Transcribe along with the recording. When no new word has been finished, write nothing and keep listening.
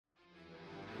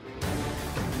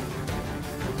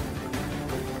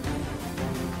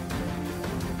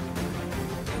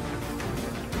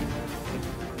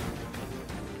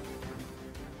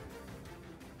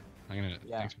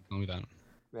Yeah. Thanks for telling me that.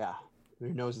 Yeah. Your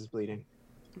nose is bleeding.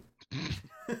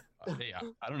 Yeah,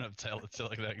 I don't have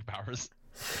telekinetic powers.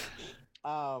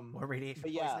 Or radiation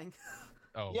poisoning.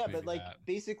 Oh, yeah, maybe but like that.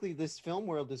 basically this film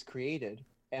world is created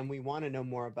and we want to know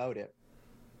more about it.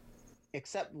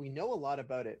 Except we know a lot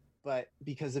about it, but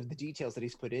because of the details that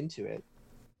he's put into it.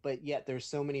 But yet there's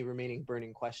so many remaining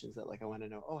burning questions that like I want to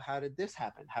know, how did this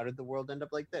happen? How did the world end up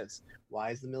like this? Why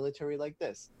is the military like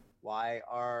this? Why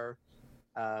are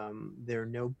there are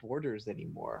no borders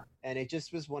anymore? And it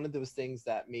just was one of those things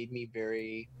that made me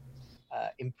very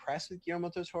impressed with Guillermo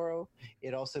del Toro.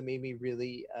 It also made me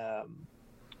really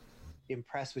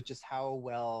impressed with just how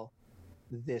well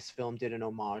this film did an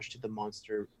homage to the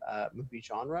monster movie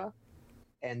genre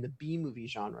and the B movie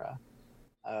genre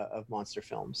of monster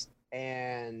films,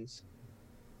 and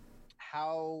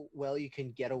how well you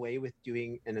can get away with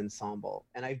doing an ensemble.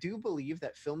 And I do believe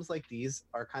that films like these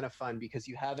are kind of fun because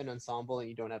you have an ensemble and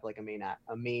you don't have like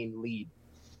a main lead,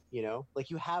 you know, like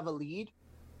you have a lead,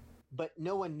 but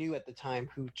no one knew at the time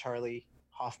who Charlie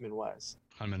Hoffman was.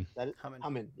 Hunman.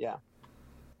 Yeah.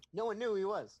 No one knew who he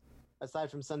was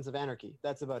aside from Sons of Anarchy.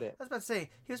 That's about it. I was about to say,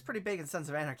 he was pretty big in Sons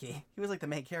of Anarchy. He was like the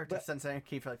main character of Sons of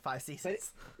Anarchy for like 5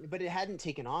 seasons. But it hadn't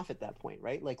taken off at that point,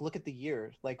 right? Like, look at the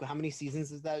year. Like, how many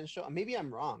seasons is that in show? Maybe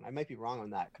I'm wrong. I might be wrong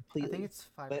on that completely. I think it's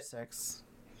 5 or 6.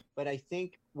 But I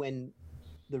think when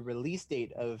the release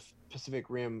date of Pacific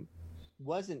Rim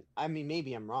wasn't, I mean,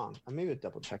 maybe I'm wrong. I'm maybe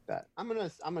double check that. I'm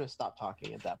gonna stop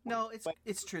talking at that point. No,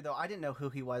 it's true though. I didn't know who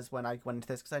he was when I went into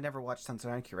this because I never watched Sons of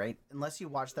Anarchy, right? Unless you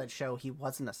watched that show, he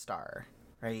wasn't a star,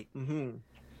 right? Mm-hmm.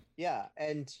 Yeah,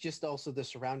 and just also the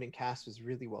surrounding cast was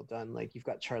really well done. Like you've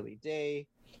got Charlie Day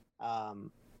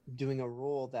doing a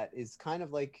role that is kind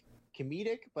of like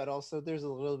comedic, but also there's a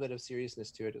little bit of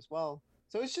seriousness to it as well.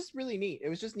 So it's just really neat. It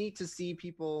was just neat to see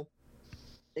people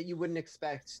that you wouldn't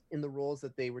expect in the roles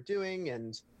that they were doing,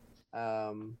 and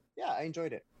yeah, I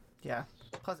enjoyed it. Yeah.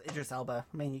 Plus Idris Elba.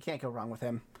 I mean, you can't go wrong with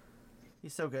him.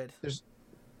 He's so good. There's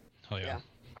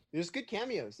good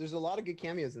cameos. There's a lot of good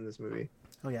cameos in this movie.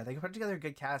 Oh yeah, they put together a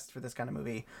good cast for this kind of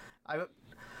movie.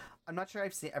 I'm not sure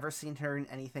I've ever seen her in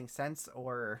anything since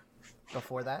or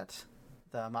before that,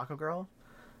 the Mako girl,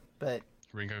 but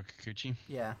Ringo Kikuchi.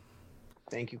 Yeah.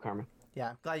 Thank you, Carmen.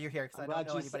 Yeah, I'm glad you're here because I don't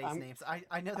know anybody's names.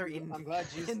 I know they're in. I'm glad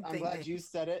you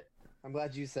said it. I'm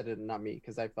glad you said it and not me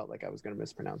because I felt like I was going to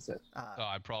mispronounce it.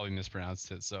 I probably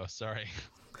mispronounced it, so sorry.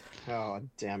 Oh,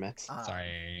 damn it.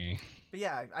 Sorry. But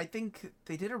yeah, I think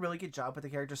they did a really good job with the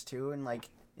characters too, and like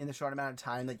in the short amount of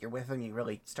time that you're with them, you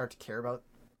really start to care about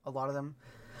a lot of them.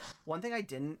 One thing I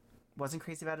wasn't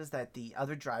crazy about is that the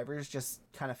other drivers just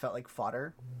kind of felt like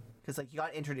fodder. Because, like, you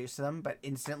got introduced to them, but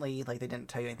instantly, like, they didn't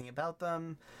tell you anything about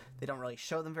them. They don't really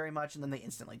show them very much, and then they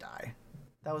instantly die.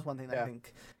 That was one thing that I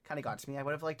think kind of got to me. I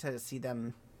would have liked to see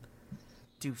them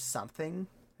do something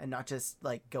and not just,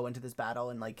 like, go into this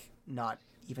battle and, like, not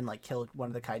even, like, kill one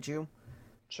of the kaiju.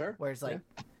 Sure. Whereas, like,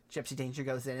 Gypsy Danger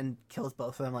goes in and kills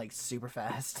both of them, like, super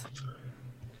fast.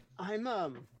 I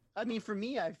mean, for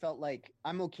me, I felt like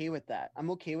I'm okay with that.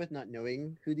 I'm okay with not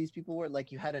knowing who these people were.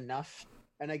 Like, you had enough...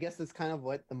 And I guess that's kind of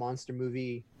what the monster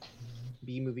movie,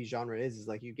 B-movie genre is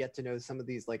like you get to know some of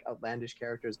these like outlandish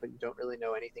characters, but you don't really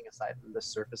know anything aside from the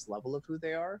surface level of who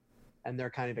they are, and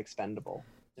they're kind of expendable.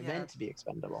 They're meant to be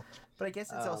expendable. But I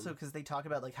guess it's also because they talk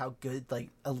about like how good like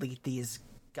elite these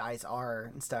guys are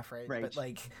and stuff, right? But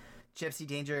like Gypsy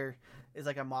Danger is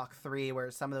like a Mach 3, where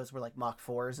some of those were like Mach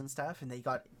 4s and stuff, and they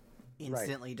got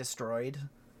instantly destroyed.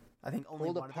 I think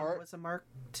only one of them was a Mark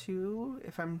 2,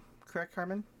 if I'm correct,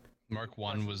 Carmen. Mark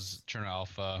 1 was Cherno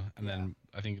Alpha, and then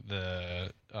I think the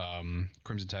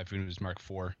Crimson Typhoon was Mark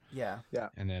 4. Yeah.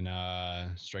 And then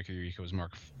Striker Eureka was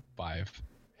Mark 5.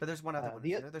 But there's one other one.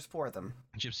 There's 4 of them.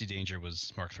 Gypsy Danger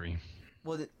was Mark 3.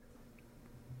 Well, there's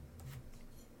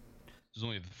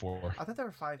only the 4. I thought there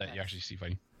were 5 that you actually see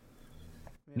fighting.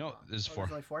 No, there's 4.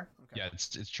 There's only 4? Okay. Yeah, it's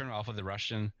Cherno Alpha, the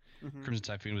Russian. Crimson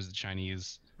Typhoon was the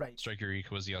Chinese. Right. Striker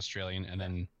Eureka was the Australian, and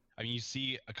then... I mean, you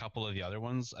see a couple of the other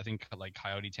ones. I think like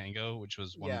Coyote Tango, which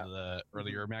was one of the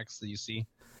earlier mechs that you see.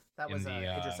 That was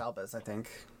Idris Elba's, I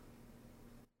think.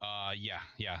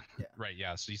 Yeah. Right,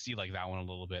 yeah. So you see like that one a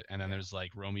little bit. And then there's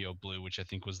like Romeo Blue, which I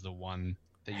think was the one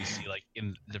that you see like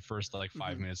in the first like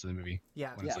 5 minutes of the movie.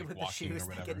 Yeah, when it's, like, with the walking shoes or that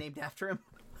whatever. get named after him.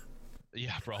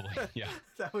 Yeah, probably. Yeah.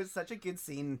 That was such a good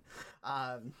scene.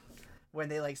 When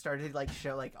they like started to like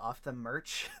show like off the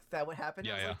merch that would happen.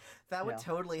 Like, that would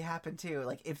totally happen too.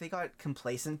 Like if they got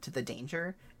complacent to the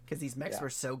danger because these mechs were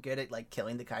so good at like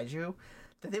killing the kaiju,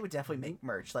 then they would definitely make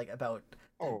merch like about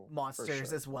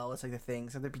monsters as well as like the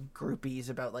things, and there'd be groupies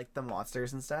about like the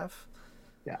monsters and stuff.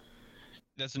 Yeah.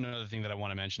 that's another thing that I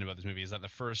want to mention about this movie is that the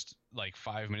first like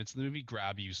 5 minutes of the movie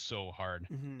grab you so hard.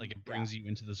 Like it brings you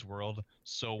into this world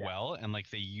so well, and like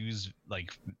they use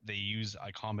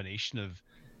a combination of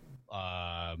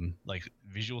like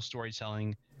visual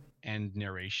storytelling and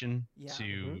narration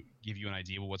to give you an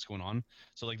idea of what's going on.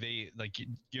 So like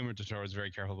Guillermo del Toro is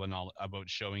very careful about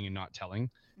showing and not telling.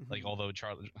 Like although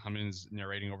Charlie Hunnam is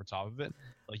narrating over top of it,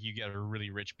 like you get a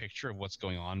really rich picture of what's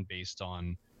going on based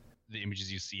on the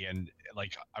images you see. And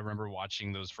like I remember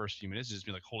watching those first few minutes just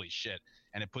being like, holy shit,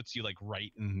 and it puts you like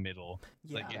right in the middle.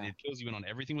 Like it fills you in on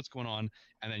everything what's going on,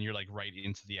 and then you're like right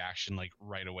into the action like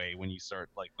right away when you start,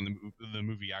 like when the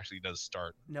movie actually does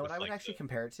start. No, what I would actually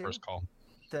compare it to, first call,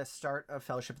 the start of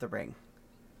Fellowship of the Ring.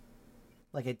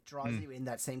 Like it draws you in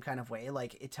that same kind of way.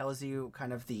 Like it tells you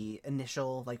kind of the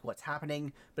initial like what's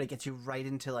happening, but it gets you right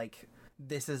into like,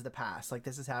 this is the past, like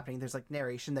this is happening. There's like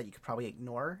narration that you could probably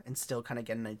ignore and still kind of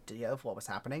get an idea of what was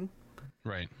happening.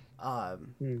 Right.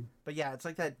 But yeah, it's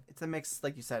like that. It's a mix,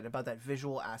 like you said, about that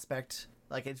visual aspect.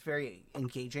 Like it's very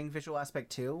engaging visual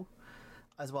aspect too,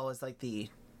 as well as like the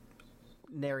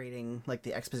narrating, like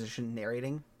the exposition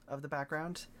narrating of the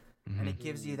background, and it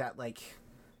gives you that like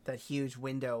that huge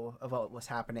window of what was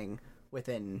happening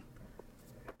within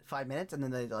 5 minutes, and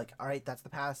then they're like, all right, that's the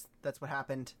past, that's what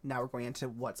happened, now we're going into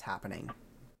what's happening.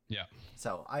 Yeah.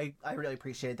 So I really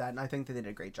appreciate that, and I think they did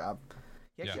a great job.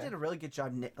 He actually did a really good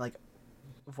job like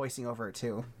voicing over it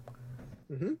too.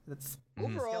 That's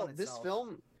overall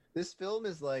this film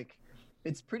is like,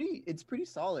 it's pretty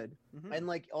solid. And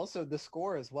like also the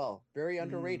score as well, very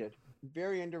underrated.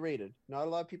 Not a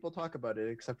lot of people talk about it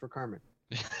except for Carmen.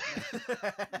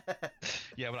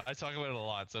 Yeah, but I talk about it a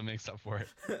lot, so it makes up for it.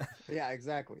 Yeah,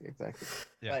 exactly.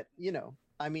 Yeah. But you know,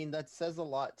 I mean, that says a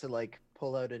lot to like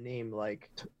pull out a name like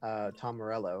Tom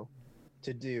Morello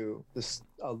to do this,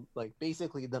 like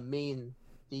basically the main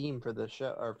theme for the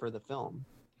show or for the film.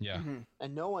 Yeah.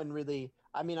 And no one really,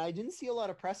 I mean, I didn't see a lot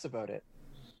of press about it,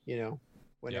 you know,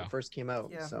 when it first came out.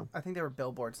 Yeah, so I think there were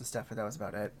billboards and stuff, but that was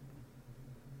about it.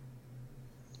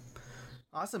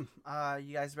 Awesome.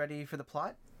 You guys ready for the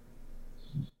plot?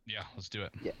 Yeah, let's do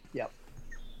it. Yeah. Yep.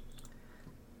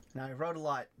 Now, I wrote a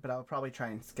lot, but I'll probably try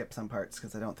and skip some parts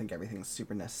because I don't think everything's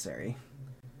super necessary.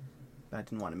 But I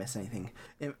didn't want to miss anything.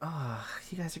 You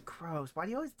guys are gross. Why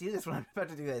do you always do this when I'm about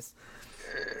to do this?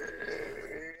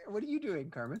 What are you doing,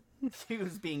 Carmen? He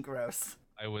was being gross.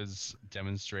 I was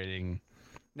demonstrating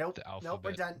the alphabet. Nope,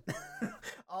 we're done.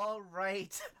 All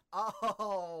right.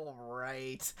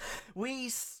 We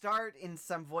start in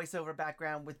some voiceover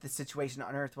background with the situation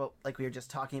on Earth, like we were just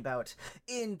talking about.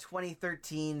 In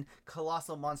 2013,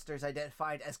 colossal monsters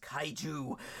identified as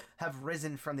kaiju have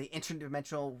risen from the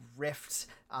interdimensional rift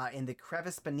in the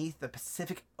crevice beneath the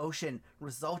Pacific Ocean,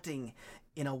 resulting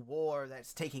in a war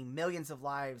that's taking millions of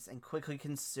lives and quickly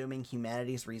consuming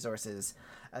humanity's resources,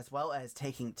 as well as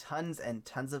taking tons and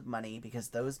tons of money because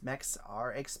those mechs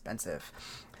are expensive.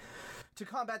 To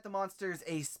combat the monsters,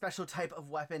 a special type of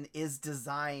weapon is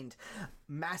designed.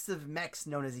 Massive mechs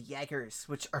known as Jaegers,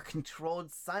 which are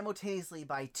controlled simultaneously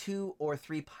by 2 or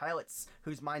 3 pilots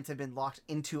whose minds have been locked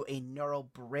into a neural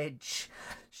bridge,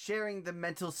 sharing the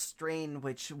mental strain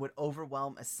which would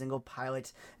overwhelm a single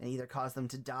pilot and either cause them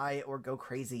to die or go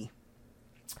crazy.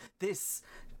 This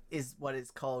is what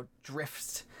is called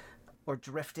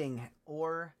drifting,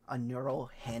 or a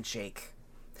neural handshake.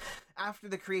 After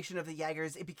the creation of the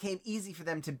Jaegers, it became easy for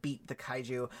them to beat the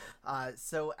kaiju.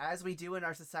 So as we do in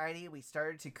our society, we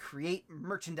started to create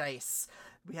merchandise.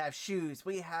 We have shoes,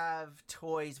 we have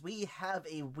toys, we have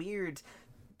a weird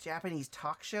Japanese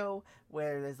talk show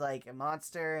where there's like a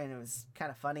monster and it was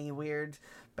kind of funny, weird,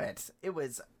 but it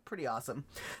was pretty awesome.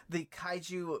 The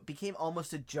kaiju became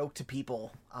almost a joke to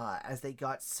people as they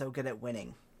got so good at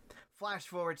winning. Flash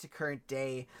forward to current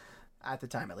day, at the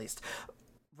time at least.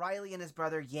 Riley and his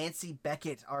brother Yancey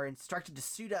Beckett are instructed to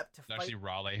suit up to fight. Actually,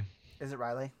 Raleigh. Is it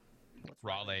Riley?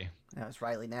 Raleigh. No, it's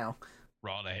Riley now.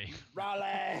 Raleigh. All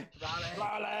right.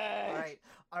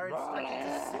 Are instructed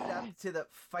to suit up to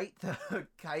fight the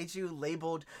kaiju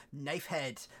labeled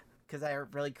Knifehead, because they are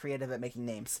really creative at making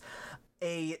names.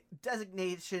 A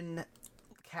designation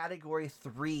category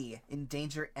 3 in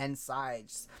danger and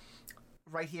size.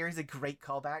 Right here is a great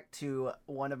callback to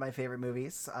one of my favorite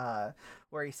movies,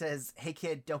 where he says, "Hey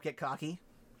kid, don't get cocky."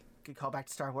 Good callback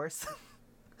to Star Wars.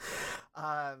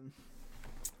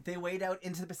 They wade out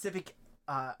into the Pacific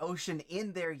Ocean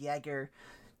in their Jaeger,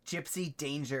 Gypsy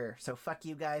Danger. So fuck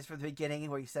you guys for the beginning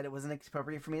where you said it wasn't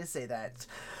appropriate for me to say that.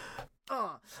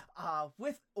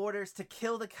 With orders to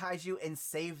kill the kaiju and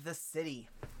save the city.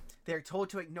 They're told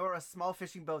to ignore a small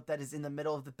fishing boat that is in the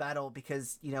middle of the battle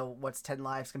because, you know, what's 10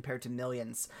 lives compared to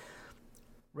millions.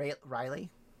 Riley.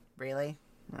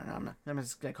 I don't know, I'm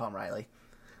just gonna call him Riley.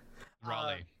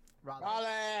 Raleigh. Raleigh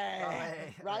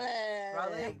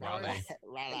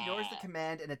ignores the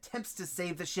command and attempts to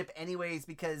save the ship anyways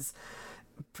because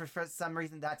for some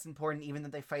reason that's important, even though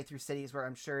they fight through cities where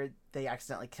I'm sure they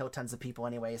accidentally kill tons of people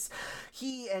anyways.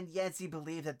 He and Yancey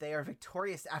believe that they are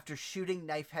victorious after shooting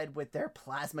Knifehead with their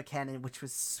plasma cannon, which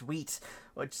was sweet,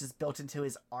 which is built into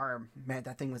his arm. Man,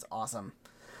 that thing was awesome.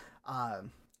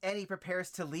 And he prepares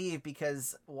to leave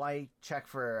because why check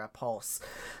for a pulse?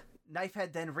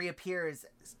 Knifehead then reappears,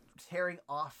 tearing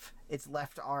off its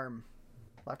left arm.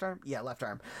 Left arm? Yeah, left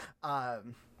arm.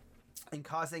 And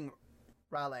causing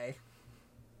Raleigh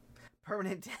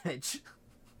permanent damage.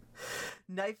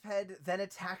 Knifehead then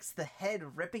attacks the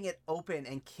head, ripping it open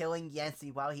and killing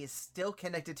Yancey while he is still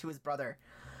connected to his brother.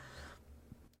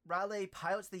 Raleigh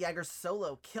pilots the Jaeger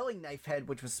solo, killing Knifehead,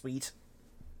 which was sweet,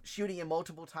 shooting him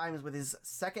multiple times with his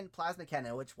second plasma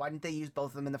cannon, which why didn't they use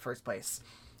both of them in the first place?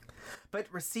 But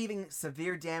receiving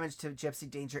severe damage to Gypsy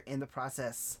Danger in the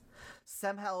process.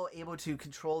 Somehow able to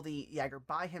control the Jaeger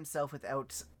by himself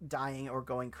without dying or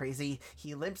going crazy,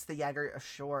 he limps the Jaeger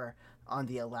ashore on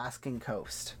the Alaskan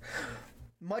coast.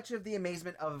 Much of the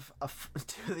amazement of a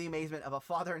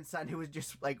father and son who was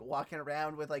just like walking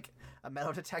around with like a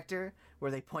metal detector where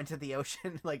they point at the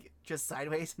ocean like just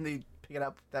sideways and they pick it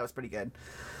up. That was pretty good.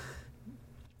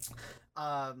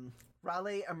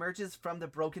 Raleigh emerges from the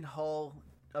broken hull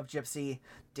of Gypsy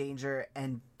Danger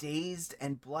and dazed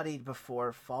and bloodied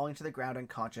before falling to the ground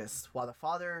unconscious, while the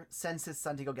father sends his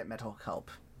son to go get mental help.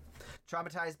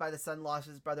 Traumatized by the son lost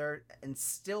his brother and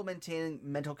still maintaining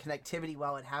mental connectivity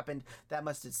while it happened, that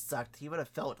must have sucked. He would have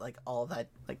felt like all that,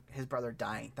 like his brother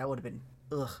dying. That would have been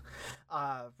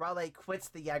ugh. Raleigh quits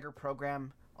the Jaeger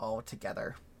program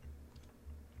altogether.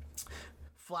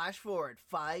 Flash forward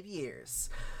 5 years.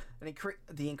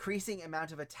 The increasing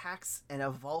amount of attacks and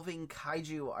evolving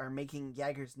kaiju are making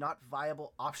Jaegers not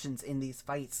viable options in these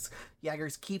fights.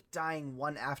 Jaegers keep dying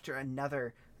one after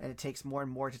another, and it takes more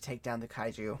and more to take down the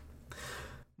kaiju.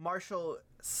 Marshal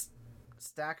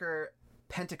Stacker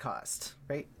Pentecost,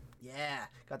 right? Yeah,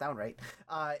 got that one right.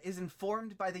 Is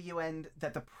informed by the UN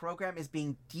that the program is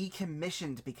being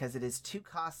decommissioned because it is too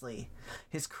costly.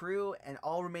 His crew and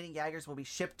all remaining Jaegers will be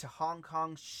shipped to Hong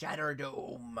Kong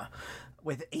Shatterdome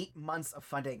with 8 months of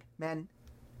funding. Man,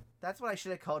 that's what I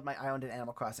should have called my island in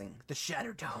Animal Crossing. The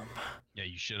Shatterdome. Yeah,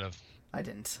 you should have. I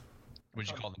didn't. Would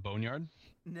you call it the Boneyard?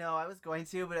 No, I was going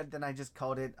to, but then I just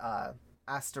called it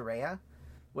Astoria,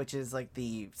 which is like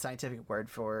the scientific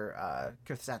word for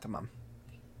chrysanthemum.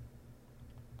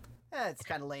 It's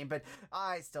kind of lame, but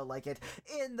I still like it.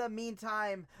 In the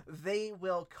meantime, they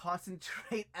will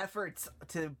concentrate efforts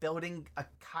to building a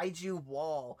kaiju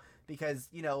wall because,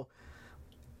 you know,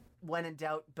 when in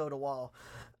doubt, build a wall.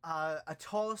 A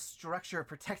tall structure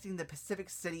protecting the Pacific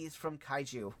cities from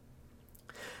kaiju.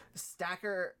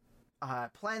 Stacker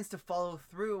plans to follow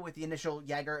through with the initial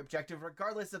Jaeger objective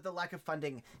regardless of the lack of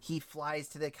funding. He flies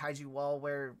to the kaiju wall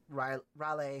where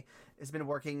Raleigh has been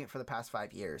working for the past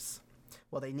 5 years.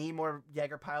 Well, they need more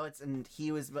Jaeger pilots, and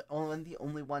he was the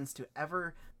only ones to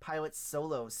ever pilot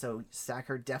solo, so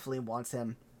Stacker definitely wants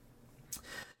him.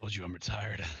 Told you I'm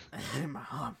retired.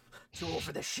 I'm too old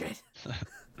for this shit.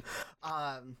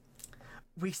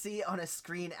 We see on a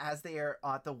screen as they are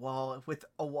at the wall, with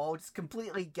a wall just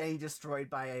completely getting destroyed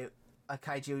by a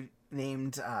kaiju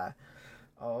named, I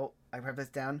wrote this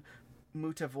down,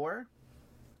 Mutavor.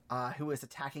 Who is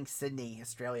attacking Sydney,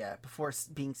 Australia, before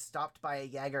being stopped by a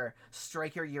Jaeger,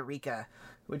 Striker Eureka,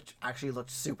 which actually looked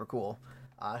super cool,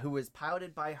 who was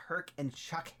piloted by Herc and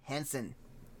Chuck Hansen.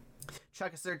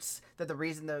 Chuck asserts that the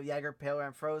reason the Jaeger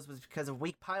program froze was because of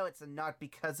weak pilots and not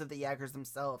because of the Jaegers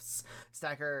themselves.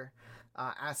 Stacker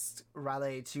asked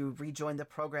Raleigh to rejoin the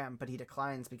program, but he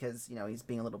declines because, you know, he's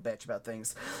being a little bitch about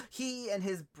things. He and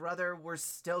his brother were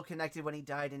still connected when he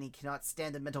died, and he cannot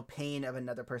stand the mental pain of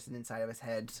another person inside of his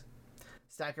head.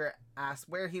 Stacker asks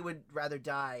where he would rather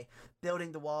die,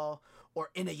 building the wall or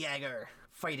in a Jaeger,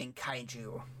 fighting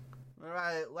kaiju.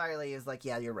 Riley is like,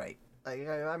 yeah, you're right. Like,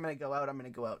 I'm gonna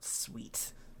go out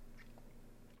sweet.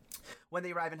 When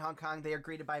they arrive in Hong Kong, they are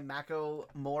greeted by Mako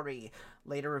Mori,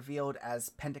 later revealed as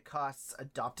Pentecost's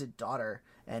adopted daughter,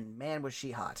 and man was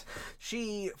she hot.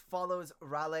 She follows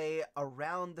Raleigh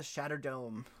around the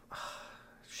Shatterdome.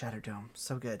 Shatterdome,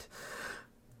 so good.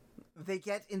 They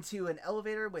get into an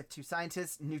elevator with two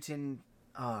scientists, Newton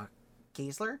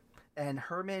Geisler and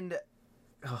Herman,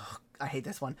 I hate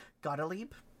this one,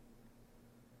 Gottlieb.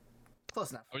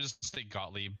 Close enough. I would just say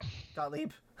Gottlieb.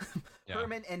 Gottlieb.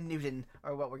 Herman and Newton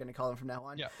are what we're going to call them from now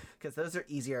on. Yeah. Because those are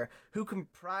easier. Who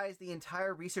comprise the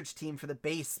entire research team for the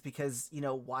base because,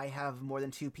 why have more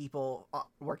than 2 people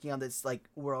working on this,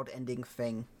 world-ending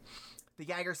thing? The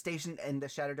Jaeger Station and the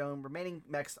Shadow Dome remaining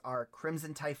mechs are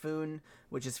Crimson Typhoon,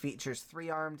 which features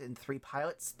 3-armed and 3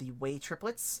 pilots, the Way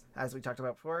Triplets, as we talked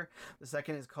about before. The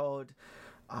second is called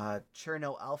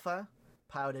Cherno Alpha,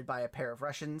 piloted by a pair of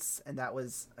Russians, and that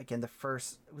was, again, the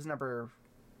first... It was a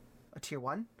Tier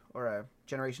 1 or a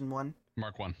Generation 1?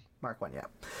 Mark 1. Mark 1, yeah.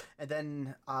 And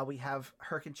then we have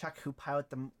Herc and Chuck, who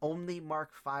pilot the only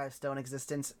Mark 5 still in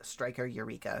existence, Striker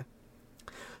Eureka.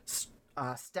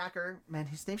 Stacker, man,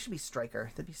 his name should be Striker.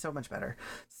 That'd be so much better.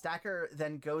 Stacker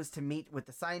then goes to meet with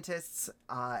the scientists,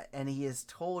 and he is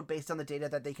told, based on the data,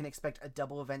 that they can expect a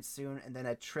double event soon, and then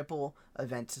a triple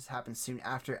event to happen soon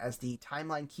after, as the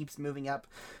timeline keeps moving up,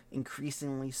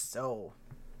 increasingly so.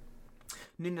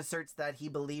 Noon asserts that he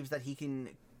believes that he can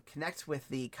connect with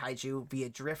the kaiju via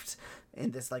drift in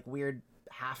this weird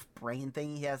half brain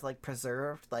thing he has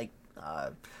preserved, the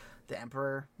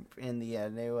Emperor in the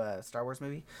new Star Wars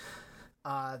movie.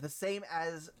 The same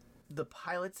as the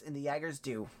pilots in the Jaegers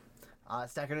do.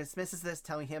 Stacker dismisses this,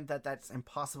 telling him that that's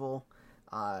impossible,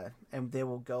 and they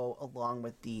will go along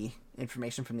with the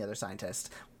information from the other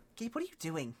scientist. Gabe, what are you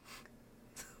doing?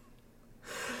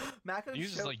 Mako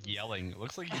He's just yelling. It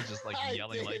looks like he's just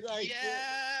yelling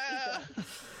yeah!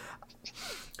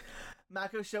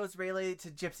 Mako shows Rayleigh to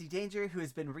Gypsy Danger, who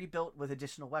has been rebuilt with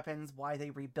additional weapons. Why they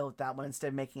rebuilt that one instead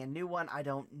of making a new one, I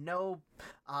don't know.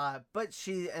 But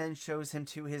she then shows him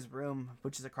to his room,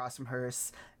 which is across from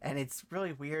hers. And it's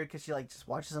really weird because she just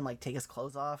watches him take his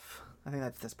clothes off. I think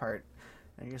that's this part.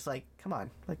 And you're just come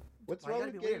on. What's why wrong you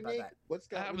gotta with be weird getting about naked? that?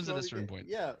 That happens at a certain point.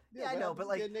 Yeah, I know, but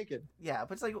get naked. Yeah,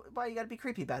 but it's why you gotta be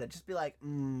creepy about it? Just be walk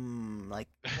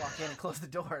in and close the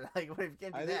door. What if you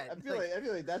can't do that? I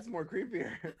feel like that's more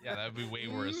creepier. Yeah, that'd be way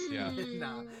worse. Yeah.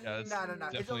 No.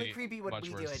 It's only creepy when we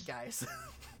do it, guys.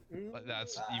 But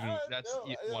that's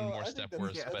one more step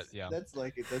worse. But yeah, that's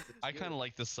I kind of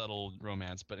like the subtle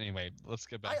romance. But anyway, let's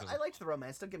get back. I liked the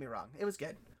romance. Don't get me wrong; it was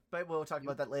good. But we'll talk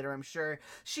about that later, I'm sure.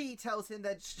 She tells him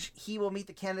that he will meet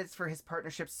the candidates for his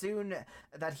partnership soon,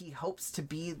 that he hopes to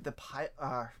be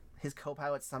his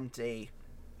co-pilot someday.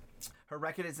 Her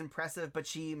record is impressive, but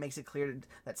she makes it clear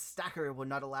that Stacker will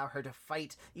not allow her to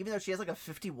fight, even though she has a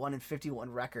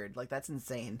 51-51 record. That's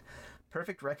insane.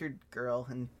 Perfect record, girl,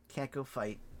 and can't go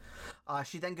fight.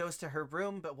 She then goes to her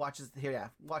room, but watches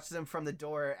him from the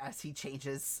door as he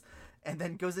changes, and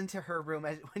then goes into her room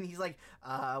when he's what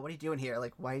are you doing here?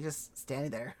 Why are you just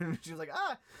standing there? She was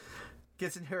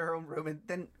gets into her own room and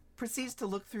then proceeds to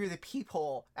look through the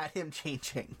peephole at him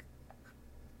changing.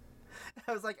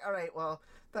 I was all right, well,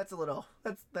 that's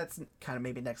kind of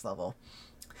maybe next level.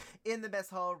 In the mess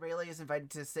hall, Rayleigh is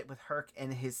invited to sit with Herc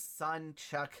and his son,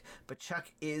 Chuck, but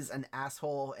Chuck is an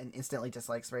asshole and instantly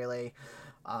dislikes Rayleigh,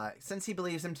 since he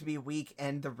believes him to be weak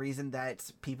and the reason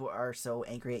that people are so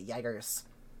angry at Jaegers.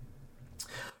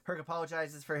 Herc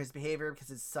apologizes for his behavior because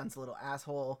his son's a little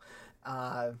asshole,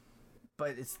 but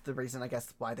it's the reason, I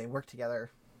guess, why they work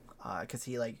together, because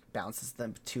he balances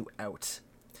them two out.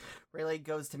 Rayleigh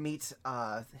goes to meet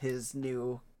his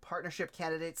new partnership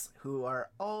candidates, who are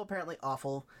all apparently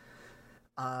awful.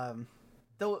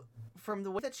 Though from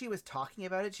the way that she was talking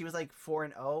about it, she was 4-0,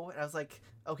 and I was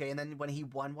okay. And then when he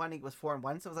won one, he was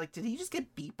 4-1. So I was did he just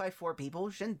get beat by 4 people?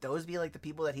 Shouldn't those be the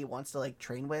people that he wants to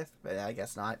train with? But I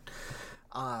guess not.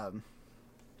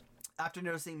 After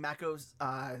noticing Mako's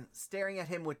staring at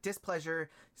him with displeasure,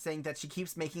 saying that she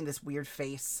keeps making this weird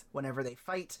face whenever they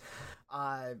fight,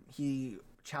 he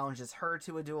challenges her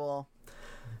to a duel.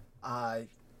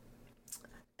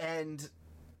 And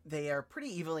they are pretty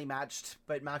evenly matched,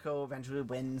 but Mako eventually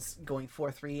wins, going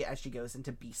 4-3 as she goes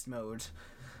into beast mode.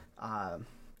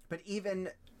 But even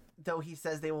though he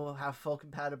says they will have full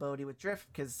compatibility with Drift,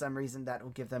 because some reason that will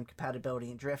give them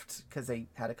compatibility in Drift, because they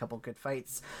had a couple good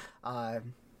fights,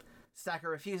 Stacker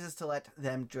refuses to let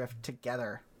them drift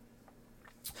together.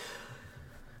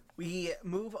 We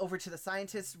move over to the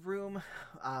scientist's room,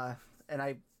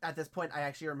 and at this point, I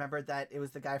actually remembered that it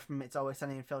was the guy from It's Always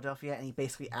Sunny in Philadelphia, and he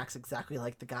basically acts exactly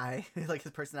like the guy,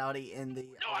 his personality in the...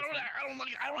 No, I don't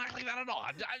act like that at all.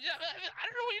 I don't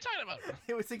know what you're talking about.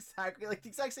 It was exactly the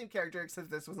exact same character,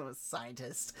 except this wasn't a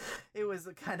scientist. It was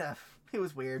it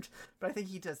was weird, but I think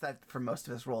he does that for most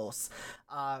of his roles.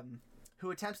 Who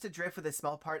attempts to drift with a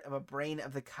small part of a brain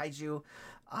of the kaiju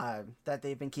that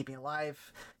they've been keeping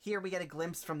alive. Here we get a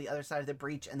glimpse from the other side of the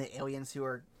breach and the aliens who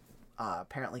are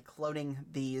apparently cloning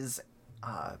these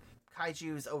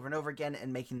kaijus over and over again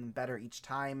and making them better each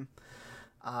time,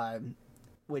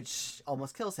 which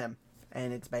almost kills him.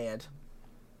 and it's bad.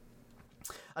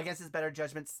 Against his better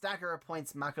judgment, Stacker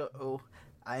appoints Mako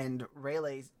and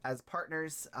Rayleigh as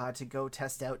partners to go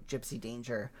test out Gypsy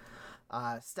Danger.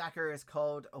 Stacker is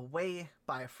called away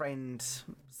by a friend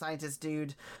scientist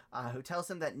dude who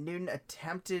tells him that Newton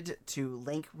attempted to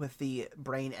link with the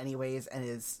brain anyways and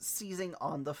is seizing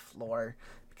on the floor,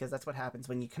 because that's what happens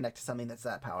when you connect to something that's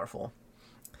that powerful.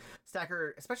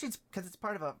 Stacker, especially because it's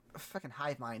part of a fucking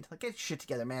hive mind. Like, get your shit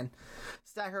together, man.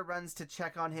 Stacker runs to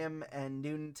check on him, and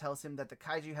Newton tells him that the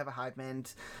kaiju have a hive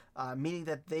mind, meaning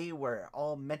that they were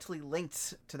all mentally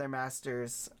linked to their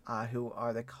masters, who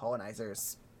are the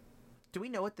colonizers. Do we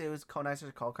know what those colonizers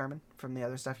are called, Carmen, from the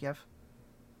other stuff you have?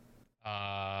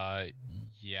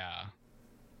 Yeah.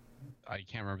 I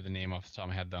can't remember the name off the top of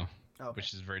my head, though. Okay.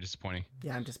 Which is very disappointing.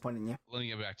 Yeah, I'm disappointing you. Let me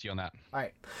get back to you on that. All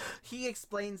right. He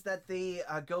explains that they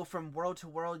go from world to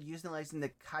world, utilizing the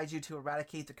kaiju to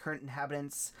eradicate the current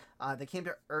inhabitants. They came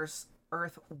to Earth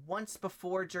once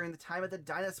before during the time of the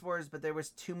dinosaurs, but there was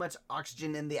too much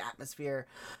oxygen in the atmosphere.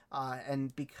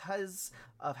 And because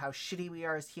of how shitty we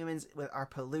are as humans with our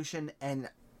pollution and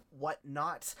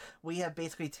whatnot, we have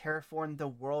basically terraformed the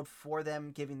world for them,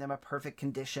 giving them a perfect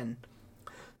condition.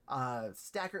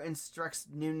 Stacker instructs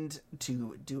Newton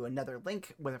to do another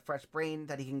link with a fresh brain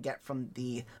that he can get from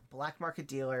the black market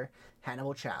dealer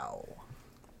Hannibal Chow,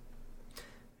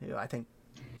 who I think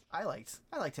I liked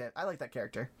him. I liked that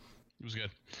character. It was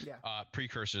good. Yeah.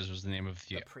 Precursors was the name of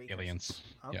the aliens.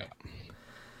 Okay.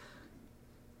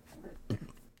 Yeah.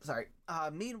 Sorry.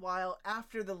 Meanwhile,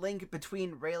 after the link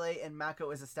between Rayleigh and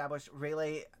Mako is established,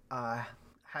 Rayleigh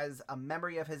has a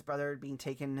memory of his brother being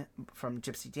taken from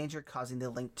Gypsy Danger, causing the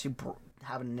link to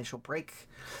have an initial break.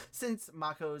 Since it's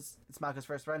Mako's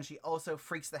first run, she also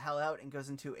freaks the hell out and goes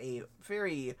into a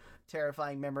very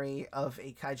terrifying memory of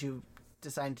a kaiju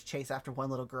deciding to chase after one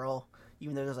little girl,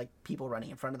 even though there's like people running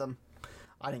in front of them.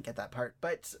 I didn't get that part,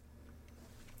 but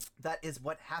that is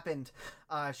what happened.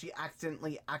 She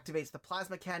accidentally activates the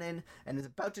plasma cannon and is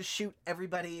about to shoot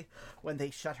everybody when they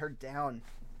shut her down.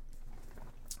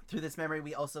 Through this memory,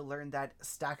 we also learned that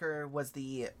Stacker was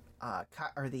the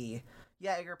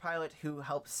Jaeger pilot who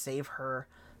helped save her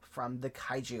from the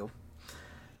kaiju.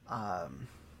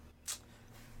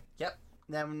 Yep.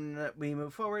 Then we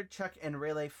move forward. Chuck and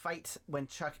Rayleigh fight when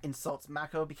Chuck insults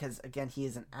Mako because, again, he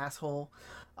is an asshole.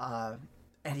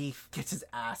 And he gets his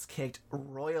ass kicked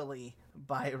royally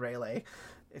by Rayleigh.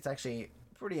 It's actually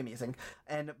pretty amusing.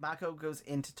 And Mako goes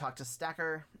in to talk to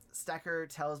Stacker. Stacker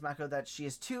tells Mako that she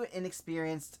is too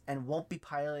inexperienced and won't be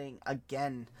piloting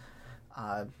again.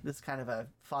 This is kind of a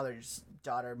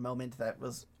father's-daughter moment that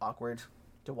was awkward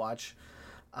to watch.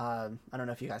 I don't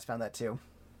know if you guys found that too.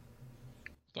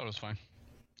 Thought it was fine.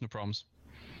 No problems.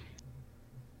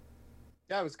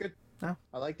 Yeah, it was good. Oh.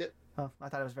 I liked it. Oh, I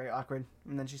thought it was very awkward.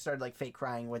 And then she started like fake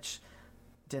crying, which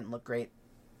didn't look great.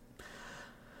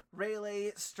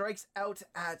 Rayleigh strikes out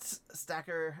at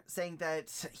Stacker, saying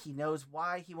that he knows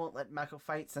why he won't let Mako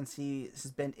fight since he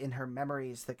has been in her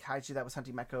memories. The kaiju that was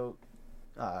hunting Mako,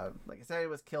 like I said,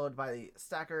 was killed by the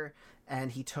Stacker,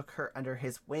 and he took her under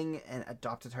his wing and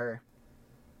adopted her.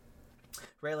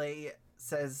 Rayleigh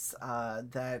says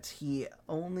that he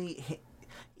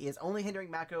is only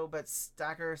hindering Mako, but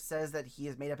Stacker says that he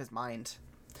has made up his mind.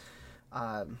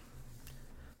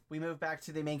 We move back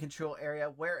to the main control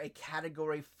area where a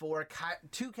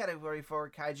two Category 4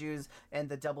 kaijus and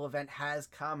the double event has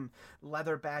come.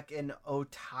 Leatherback and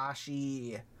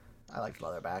Otashi. I liked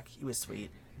Leatherback. He was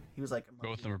sweet. He was like a monkey.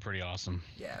 Both of them are pretty awesome.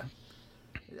 Yeah.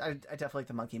 I definitely like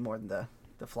the monkey more than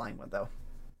the flying one, though.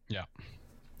 Yeah.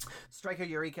 Striker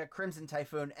Eureka, Crimson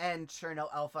Typhoon, and Cherno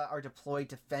Alpha are deployed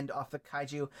to fend off the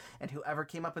kaiju, and whoever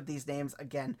came up with these names,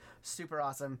 again, super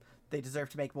awesome. They deserve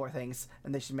to make more things,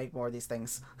 and they should make more of these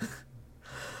things.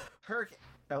 Were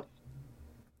you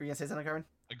gonna say something, Carmen?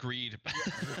 Agreed.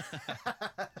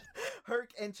 Herc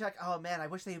and Chuck. Oh man, I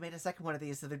wish they made a second one of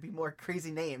these so there'd be more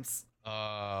crazy names.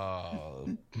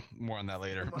 More on that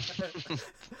later.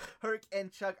 Herc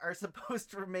and Chuck are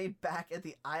supposed to remain back at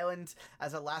the island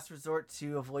as a last resort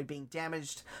to avoid being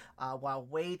damaged, while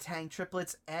Wei Tang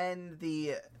triplets and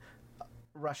the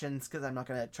Russians, because I'm not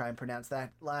going to try and pronounce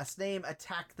that last name,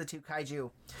 attack the two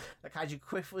kaiju. The kaiju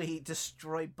quickly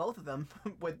destroy both of them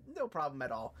with no problem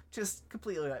at all. Just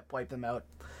completely wipe them out.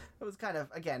 It was kind of,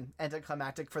 again,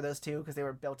 anticlimactic for those two because they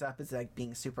were built up as like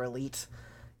being super elite.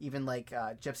 Even like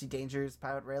Gypsy Danger's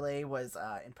pilot Rayleigh was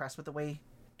impressed with the Wei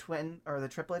twin or the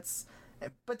triplets,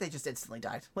 but they just instantly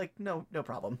died. Like no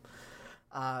problem.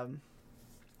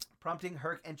 Prompting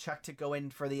Herc and Chuck to go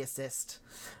in for the assist.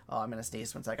 Oh, I'm gonna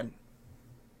sneeze 1 second.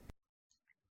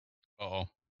 Uh-oh.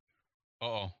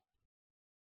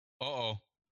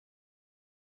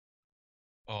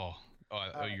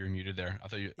 Oh, you're muted there. I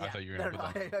thought you were gonna put that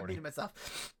on I recording. muted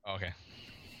myself. Okay.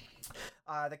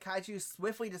 The kaiju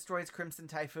swiftly destroys Crimson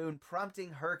Typhoon,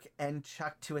 prompting Herc and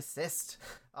Chuck to assist.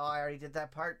 Oh, I already did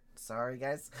that part. Sorry,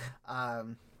 guys.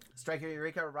 Striker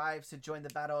Eureka arrives to join the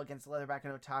battle against Leatherback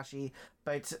and Otashi,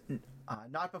 but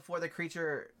not before the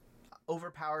creature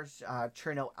overpowers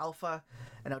Cherno Alpha,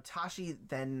 and Otashi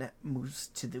then moves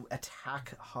to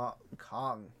attack Hong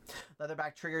Kong.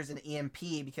 Leatherback triggers an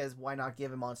EMP because why not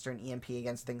give a monster an EMP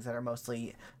against things that are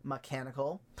mostly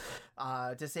mechanical,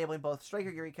 disabling both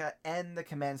Striker Eureka and the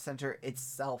command center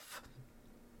itself.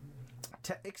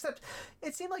 Except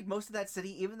it seemed like most of that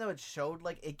city, even though it showed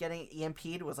like it getting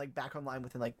EMP'd, was like back online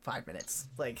within like 5 minutes.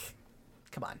 Like,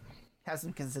 come on, have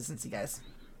some consistency, guys.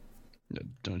 No,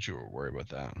 don't you worry about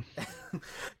that.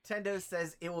 Tendo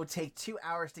says it will take 2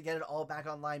 hours to get it all back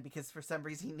online because for some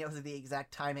reason he knows the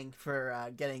exact timing for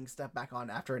getting stuff back on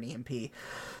after an EMP.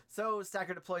 So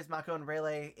Stacker deploys Mako and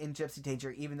Rayleigh in Gypsy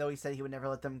Danger, even though he said he would never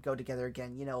let them go together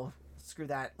again. You know, screw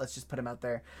that. Let's just put him out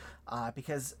there.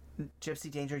 Because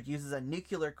Gypsy Danger uses a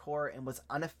nuclear core and was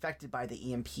unaffected by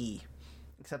the EMP.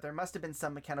 Except there must have been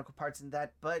some mechanical parts in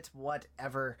that, but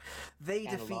whatever. They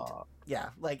defeat... Yeah,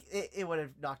 like, it would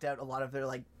have knocked out a lot of their,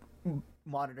 like,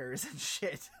 monitors and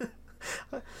shit.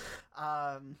 Because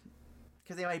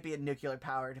they might be nuclear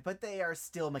powered, but they are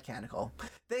still mechanical.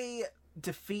 They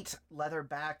defeat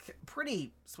Leatherback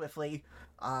pretty swiftly.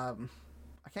 I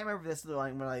can't remember if this is the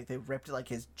one where, like, they ripped, like,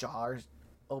 his jaw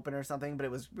open or something, but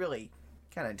it was really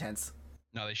kind of intense.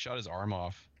 No, they shot his arm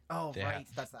off. Oh, right.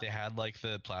 That's that. They had like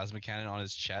the plasma cannon on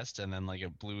his chest, and then like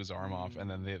it blew his arm off, and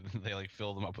then they like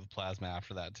filled him up with plasma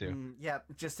after that too. Yeah,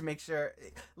 just to make sure.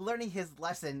 Learning his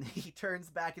lesson, he turns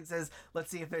back and says,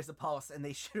 "Let's see if there's a pulse." And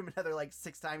they shoot him another like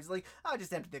 6 times. Like, oh,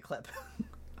 just empty the clip.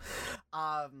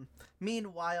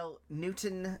 Meanwhile,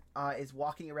 Newton is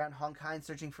walking around Hong Kong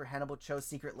searching for Hannibal Cho's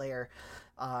secret lair.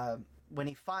 When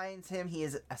he finds him, he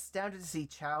is astounded to see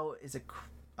Chow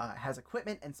has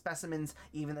equipment and specimens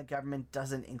even the government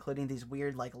doesn't, including these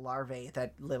weird like larvae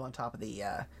that live on top of the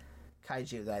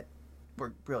kaiju that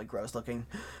were really gross looking.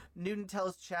 Newton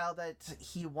tells Chow that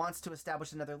he wants to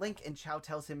establish another link, and Chow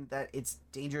tells him that it's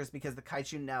dangerous because the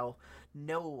kaiju now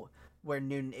know where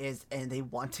Newton is and they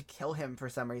want to kill him for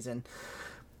some reason.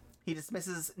 He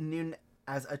dismisses Newton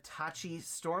as Itachi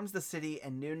storms the city,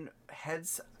 and Newton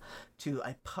heads to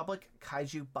a public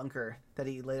kaiju bunker that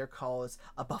he later calls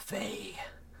a buffet.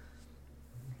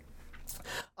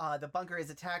 The bunker is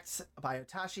attacked by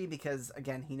Otashi because,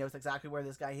 again, he knows exactly where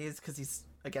this guy is because he's,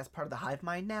 I guess, part of the hive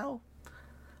mind now. I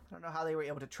don't know how they were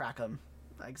able to track him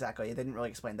exactly. They didn't really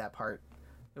explain that part.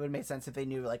 It would have made sense if they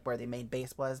knew like where the main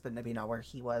base was, but maybe not where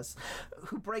he was.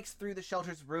 Who breaks through the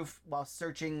shelter's roof while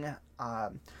searching,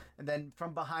 and then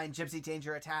from behind, Gypsy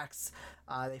Danger attacks.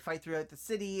 They fight throughout the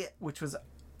city, which was a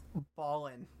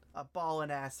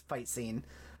ballin' ass fight scene.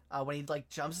 When he like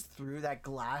jumps through that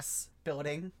glass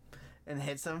building and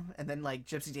hits him, and then like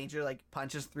Gypsy Danger like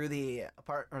punches through the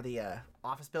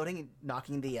office building,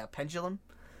 knocking the pendulum.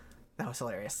 That was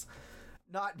hilarious.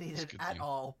 Not needed at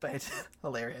all, but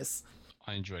hilarious.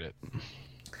 I enjoyed it.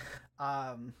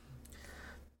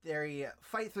 They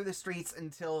fight through the streets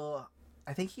until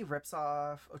I think he rips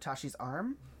off Otashi's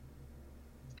arm.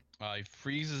 He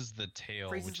freezes the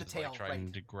tail, which is like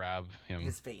trying to grab him.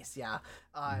 His face, yeah.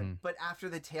 But after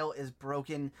the tail is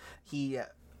broken, he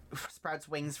sprouts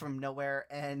wings from nowhere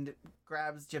and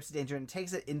grabs Gypsy Danger and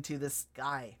takes it into the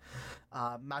sky.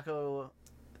 Mako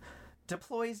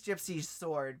deploys Gypsy's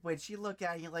sword, which you look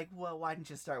at and you're like, well, why didn't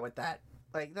you start with that?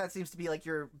 Like, that seems to be like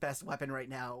your best weapon right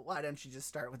now. Why don't you just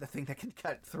start with the thing that can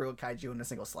cut through a kaiju in a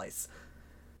single slice?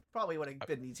 Probably would have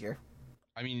been easier.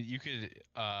 I mean, you could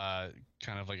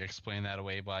kind of like explain that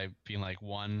away by being like,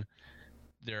 one,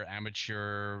 they're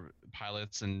amateur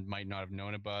pilots and might not have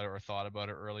known about it or thought about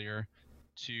it earlier.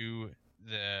 Two,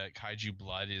 the kaiju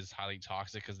blood is highly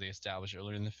toxic because they established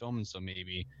earlier in the film, and so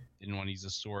maybe didn't want to use a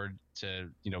sword to,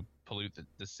 pollute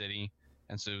the city,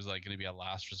 and so it was like going to be a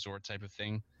last resort type of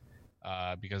thing,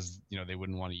 because they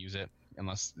wouldn't want to use it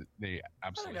unless they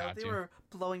absolutely had to. They were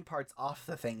blowing parts off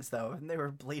the things though, and they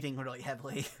were bleeding really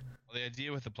heavily. Well, the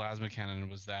idea with the plasma cannon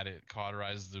was that it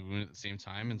cauterizes the wound at the same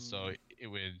time, and so it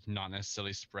would not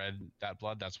necessarily spread that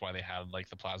blood. That's why they had like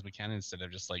the plasma cannon instead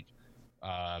of just like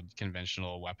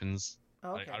conventional weapons.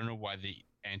 Okay. I don't know why the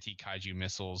anti-kaiju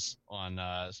missiles on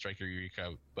Striker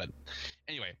Eureka, but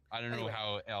anyway, I don't know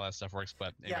how all that stuff works,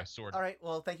 but anyway, sword. All right,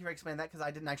 well, thank you for explaining that, because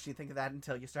I didn't actually think of that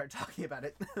until you started talking about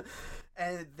it.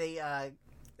 And they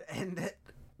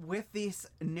with this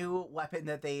new weapon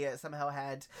that they somehow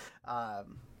had,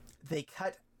 they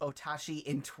cut Otashi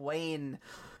in twain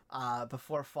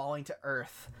before falling to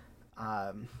Earth.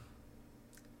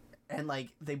 And like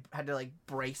they had to like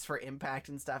brace for impact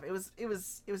and stuff. It was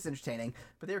entertaining,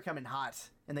 but they were coming hot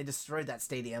and they destroyed that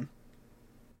stadium.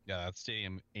 Yeah, that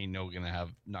stadium ain't not gonna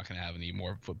have any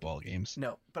more football games.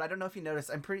 No, but I don't know if you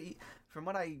noticed. From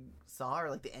what I saw, or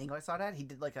like the angle I saw it at, he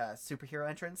did like a superhero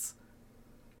entrance.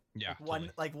 Yeah,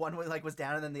 one was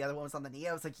down and then the other one was on the knee.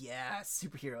 I was like, yeah,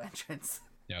 superhero entrance.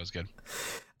 Yeah, it was good.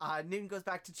 Newton goes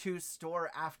back to Chu's store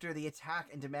after the attack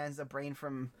and demands a brain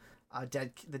from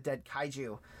the dead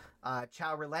kaiju.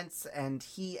 Chow relents, and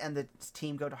he and the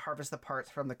team go to harvest the parts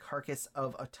from the carcass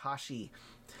of Otashi.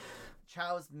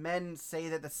 Chow's men say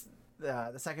that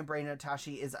the second brain of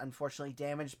Otashi is unfortunately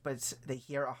damaged, but they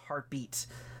hear a heartbeat.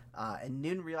 And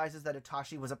Noon realizes that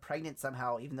Otashi was pregnant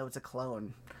somehow, even though it's a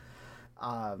clone.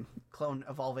 Clone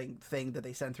evolving thing that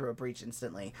they send through a breach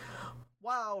instantly.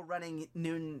 While running,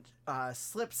 Noon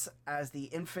slips as the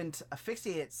infant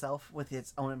asphyxiates itself with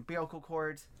its own umbilical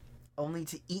cord, only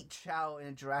to eat Chow in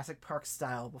a Jurassic Park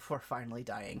style before finally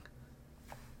dying.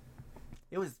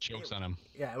 Chokes on him.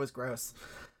 Yeah, it was gross.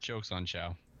 Chokes on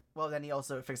Chow. Well, then he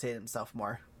also asphyxiated himself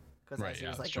more because as he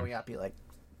was like going up, he like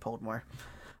pulled more.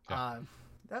 Yeah.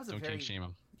 That was Don't kink shame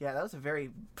him. Yeah, that was a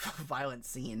very violent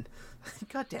scene.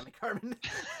 God damn it, Carmen.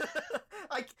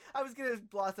 I was gonna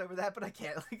gloss over that, but I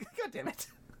can't. Like, God damn it.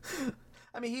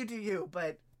 I mean, you do you,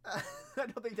 but I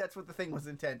don't think that's what the thing was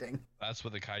intending. That's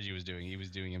what the kaiju was doing. He was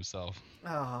doing himself.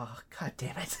 Oh, God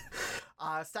damn it.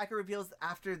 Stacker reveals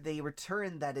after they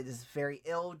return that he is very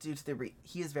ill due to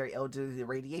the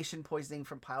radiation poisoning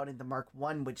from piloting the Mark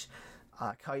I, which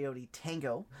Coyote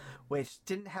Tango, which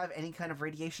didn't have any kind of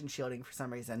radiation shielding for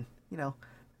some reason. You know,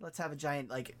 let's have a giant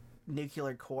like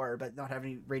nuclear core, but not have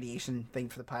any radiation thing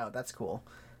for the pilot. That's cool.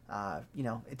 You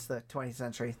know, it's the 20th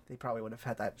century. They probably would have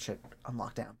had that shit on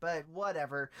lockdown. But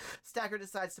whatever. Stacker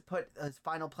decides to put his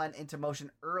final plan into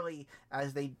motion early,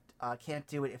 as they can't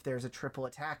do it if there's a triple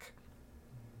attack.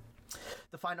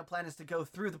 The final plan is to go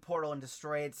through the portal and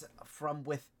destroy it from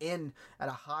within at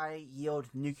a high-yield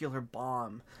nuclear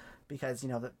bomb. Because, you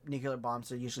know, the nuclear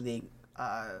bombs are usually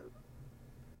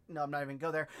no, I'm not even going to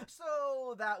go there.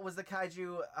 So that was the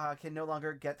kaiju can no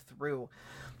longer get through.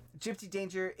 Gypsy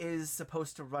Danger is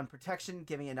supposed to run protection,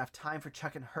 giving enough time for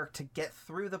Chuck and Herc to get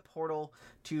through the portal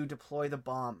to deploy the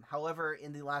bomb. However,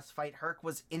 in the last fight, Herc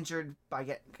was injured by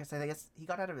I guess he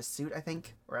got out of his suit, I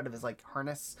think, or out of his like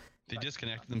harness. They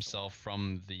disconnected themselves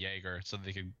from the Jaeger so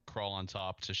they could crawl on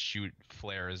top to shoot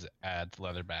flares at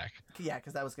Leatherback. Yeah,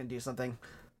 because that was going to do something.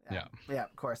 Yeah. Yeah,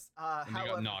 of course. And they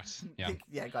got knocked. Yeah.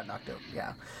 Yeah, got knocked out.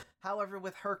 Yeah. However,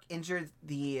 with Herc injured,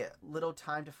 the little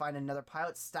time to find another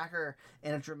pilot, Stacker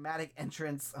in a dramatic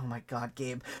entrance. Oh my God,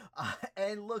 Gabe.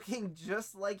 And looking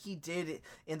just like he did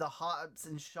in the Hobbs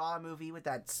and Shaw movie with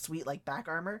that sweet like back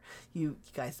armor. You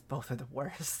guys both are the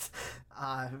worst.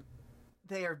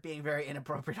 They are being very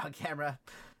inappropriate on camera.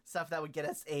 Stuff that would get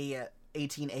us a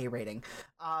 18A rating.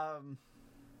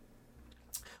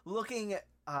 Looking,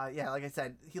 yeah, like I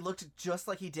said, he looked just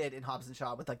like he did in Hobbs and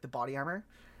Shaw with like the body armor.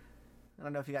 I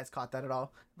don't know if you guys caught that at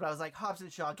all, but I was like, Hobbs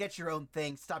and Shaw, get your own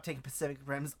thing. Stop taking Pacific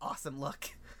Rim's awesome look.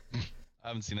 I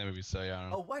haven't seen that movie, so yeah, I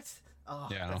don't know. Oh, what? Oh,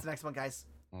 yeah, that's the next one, guys.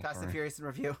 Oh, Fast and Furious in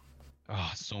review.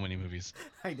 Oh, so many movies.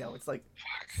 I know, it's like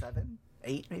 7,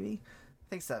 8 maybe? I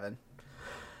think 7.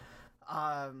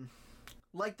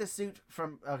 Like the suit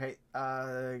from, okay,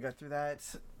 got through that.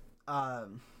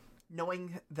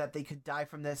 Knowing that they could die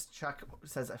from this, Chuck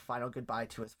says a final goodbye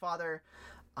to his father.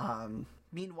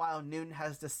 Meanwhile, Noon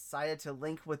has decided to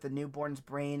link with the newborn's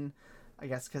brain, I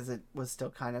guess because it was still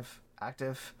kind of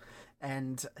active,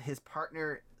 and his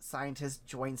partner scientist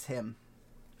joins him.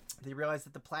 They realize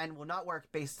that the plan will not work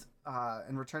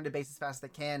and return to base as fast as they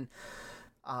can.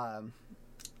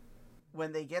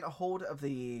 When they get a hold of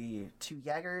the 2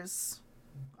 Jaegers,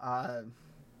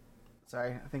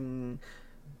 sorry, I think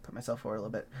put myself forward a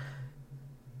little bit.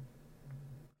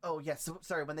 Oh, yes. So,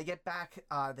 sorry. When they get back,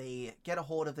 they get a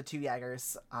hold of the 2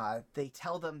 Jaegers. They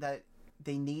tell them that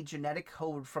they need genetic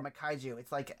code from a kaiju.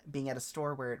 It's like being at a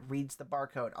store where it reads the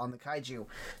barcode on the kaiju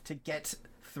to get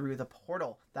through the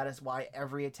portal. That is why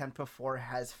every attempt before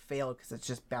has failed, because it's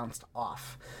just bounced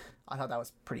off. I thought that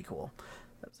was pretty cool.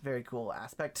 That was a very cool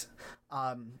aspect.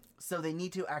 So they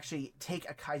need to actually take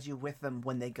a kaiju with them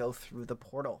when they go through the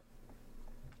portal.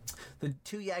 The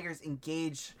 2 Jaegers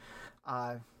engage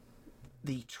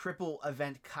the triple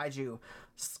event kaiju,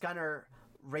 Scunner,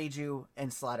 Reiju,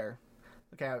 and Slatter.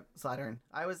 Okay, Slattern.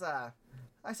 I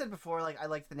said before, like, I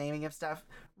like the naming of stuff.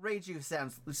 Reiju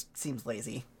seems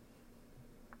lazy.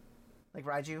 Like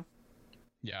Raiju?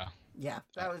 Yeah. Yeah,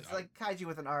 that was like kaiju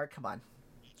with an R. Come on.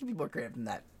 You can be more creative than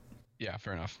that. Yeah,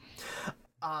 fair enough.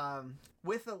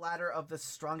 with the latter of the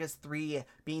strongest three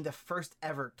being the first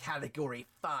ever Category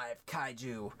 5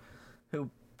 kaiju, who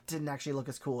didn't actually look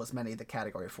as cool as many of the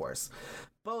Category 4s.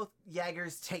 Both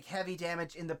Jaegers take heavy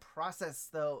damage in the process,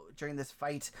 though. During this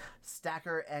fight,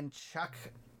 Stacker and Chuck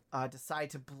decide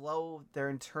to blow their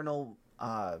internal,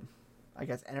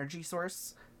 energy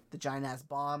source, the giant-ass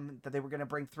bomb that they were going to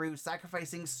bring through,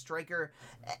 sacrificing Stryker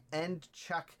and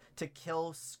Chuck to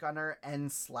kill Scunner and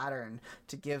Slattern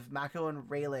to give Mako and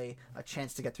Rayleigh a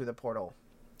chance to get through the portal.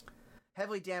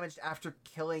 Heavily damaged after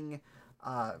killing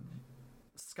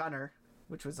Scunner,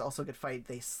 which was also a good fight,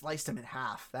 they sliced him in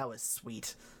half. That was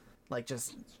sweet.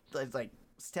 Just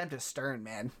stem to stern,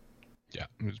 man. Yeah,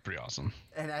 it was pretty awesome.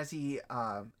 And as he,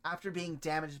 after being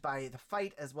damaged by the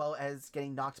fight, as well as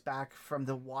getting knocked back from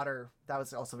the water, that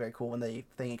was also very cool when the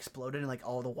thing exploded and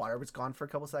all the water was gone for a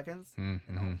couple seconds. Mm-hmm.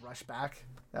 And all rushed back.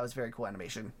 That was very cool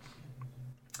animation.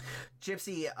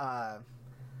 Gypsy,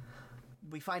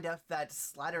 we find out that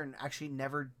Slattern actually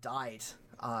never died.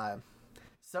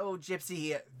 So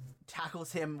Gypsy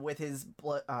tackles him with his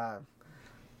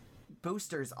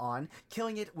boosters on,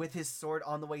 killing it with his sword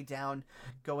on the way down,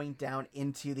 going down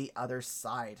into the other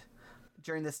side.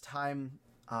 During this time,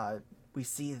 we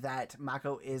see that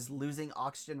Mako is losing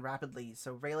oxygen rapidly,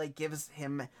 so Rayleigh gives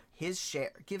him his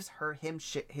share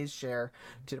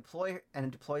to deploy,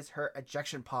 and deploys her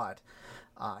ejection pod.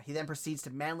 He then proceeds to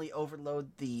manually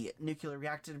overload the nuclear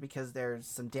reactor because there's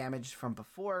some damage from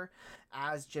before,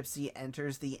 as Gypsy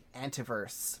enters the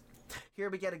Antiverse. Here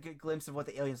we get a good glimpse of what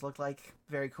the aliens look like.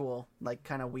 Very cool,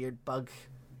 kind of weird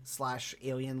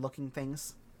bug/alien looking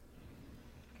things.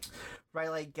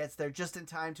 Rayleigh gets there just in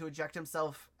time to eject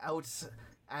himself out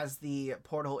as the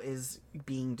portal is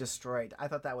being destroyed. I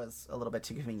thought that was a little bit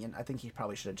too convenient. I think he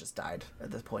probably should have just died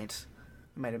at this point.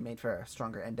 It might have made for a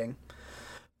stronger ending.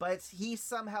 But he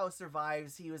somehow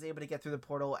survives. He was able to get through the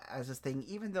portal as this thing,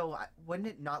 even though, wouldn't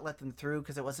it not let them through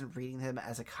because it wasn't reading him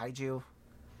as a kaiju?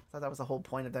 I thought that was the whole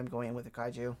point of them going in with a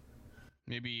kaiju.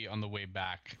 Maybe on the way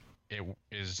back,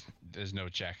 there's no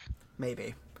check.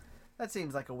 Maybe. That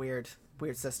seems like a weird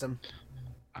system.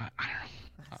 I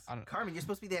don't know. Carmen, you're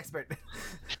supposed to be the expert.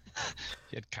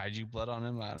 He had kaiju blood on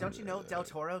him. Don't you know Del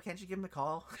Toro? Can't you give him a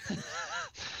call?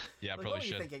 Yeah, probably what are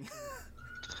should. You thinking?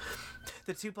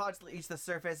 The two pods reach the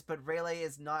surface, but Rayleigh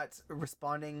is not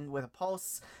responding with a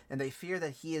pulse, and they fear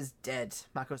that he is dead.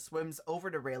 Mako swims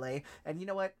over to Rayleigh, and you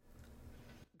know what?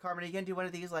 Carmen, are you gonna do one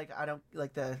of these? I don't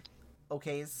like the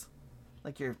okays,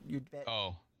 your bit.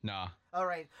 Oh, nah. All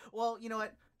right. Well, you know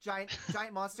what? Giant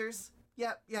monsters.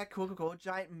 Yeah, cool.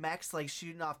 Giant mechs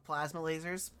shooting off plasma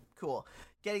lasers. Cool.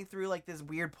 Getting through this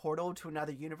weird portal to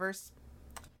another universe.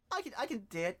 I can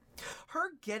do it. Her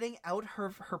getting out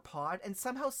her pod and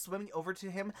somehow swimming over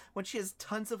to him when she has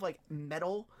tons of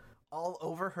metal all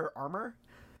over her armor.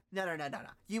 No.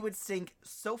 You would sink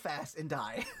so fast and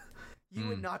die. You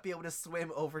would not be able to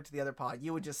swim over to the other pod.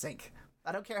 You would just sink.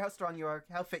 I don't care how strong you are,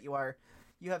 how fit you are.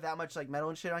 You have that much metal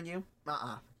and shit on you.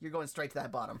 You're going straight to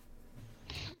that bottom.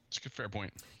 It's a good, fair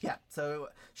point. Yeah. So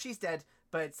she's dead,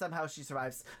 but somehow she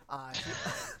survives.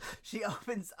 She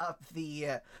opens up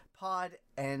the pod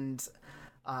and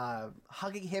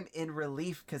hugging him in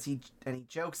relief because he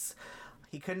jokes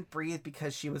he couldn't breathe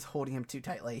because she was holding him too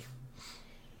tightly.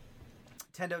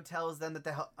 Tendo tells them that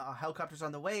the helicopter's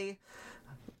on the way.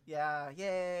 Yeah,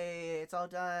 yay, it's all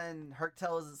done. Herc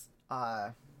tells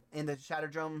in the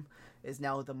Shatterdrome is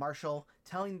now the Marshal,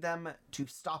 telling them to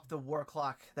stop the war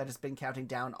clock that has been counting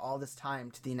down all this time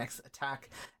to the next attack,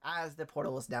 as the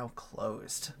portal is now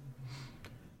closed.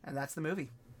 And that's the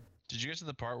movie. Did you get to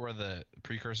the part where the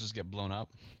precursors get blown up?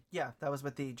 Yeah, that was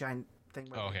with the giant thing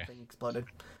where the thing exploded.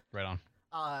 Right on.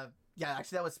 Yeah,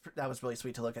 actually that was really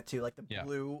sweet to look at too, the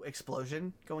blue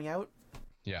explosion going out.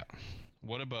 Yeah.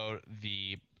 What about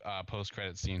the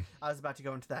post-credit scene? I was about to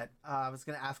go into that. I was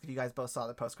going to ask if you guys both saw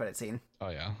the post-credit scene. Oh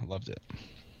yeah, loved it.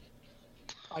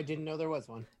 I didn't know there was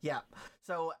one. Yeah.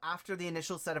 So after the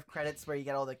initial set of credits where you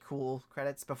get all the cool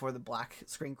credits before the black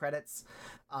screen credits,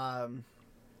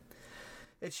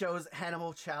 it shows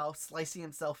Hannibal Chow slicing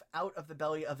himself out of the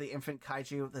belly of the infant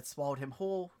kaiju that swallowed him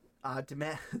whole,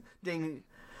 demanding,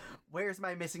 "Where's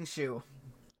my missing shoe?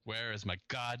 Where is my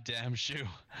goddamn shoe?"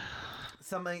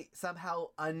 Somehow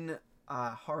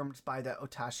unharmed by the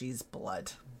Otashi's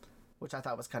blood, which I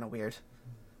thought was kind of weird.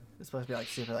 It's supposed to be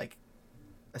super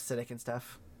acidic and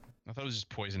stuff. I thought it was just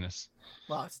poisonous.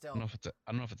 Well, still. I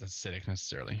don't know if it's acidic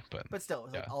necessarily, but still,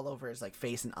 it was all over his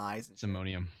face and eyes. And it's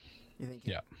ammonium. You think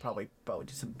he probably would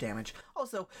do some damage.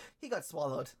 Also, he got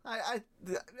swallowed. I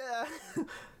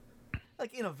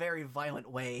in a very violent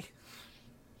way.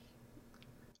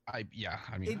 I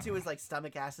mean, into his like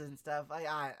stomach acid and stuff.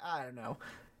 I don't know.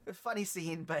 Funny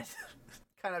scene, but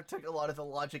kind of took a lot of the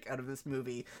logic out of this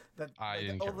movie. That I like,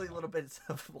 didn't care only about little bits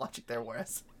of logic there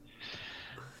was.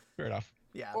 fair enough.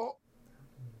 Yeah. Oh,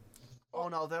 All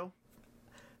in all, though,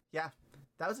 yeah,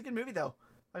 that was a good movie. Though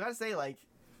I gotta say, like,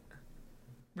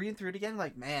 reading through it again,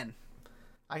 like, man,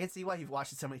 I can see why you've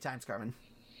watched it so many times, Carmen.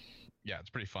 Yeah, it's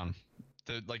pretty fun.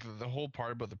 The whole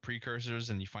part about the precursors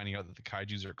and you finding out that the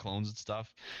kaijus are clones and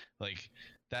stuff, like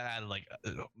that added like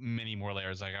many more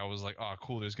layers. Like I was like, oh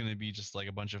cool, there's gonna be just like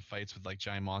a bunch of fights with like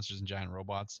giant monsters and giant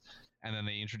robots, and then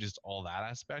they introduced all that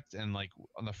aspect. And like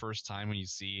on the first time when you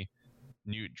see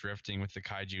Newt drifting with the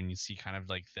kaiju and you see kind of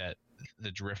like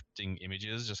the drifting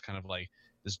images, just kind of like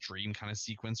this dream kind of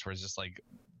sequence where it's just like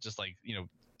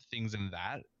things in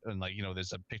that, and like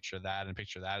there's a picture of that and a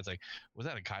picture of that. It's like, was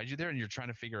that a kaiju there? And you're trying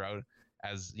to figure out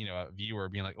as a viewer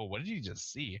being like, oh, what did you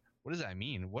just see? What does that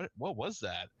mean? What was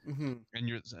that? Mm-hmm.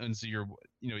 And so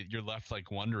you're left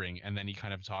like wondering, and then he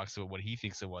kind of talks about what he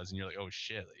thinks it was, and you're like, oh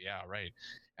shit, yeah, right.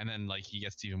 And then like he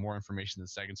gets to even more information the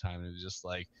second time, and it was just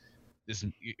like this.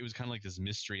 It was kind of like this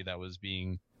mystery that was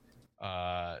being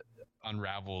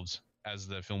unraveled as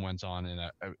the film went on, and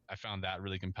I found that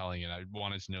really compelling, and I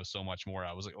wanted to know so much more.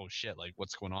 I was like, oh shit, like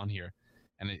what's going on here?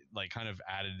 And it like kind of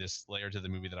added this layer to the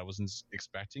movie that I wasn't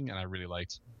expecting, and I really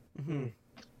liked. Mm-hmm.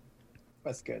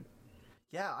 That's good.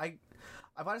 Yeah, I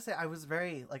want to say I was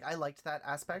very like I liked that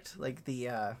aspect, like the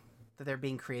that they're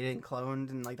being created and cloned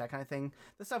and like that kind of thing.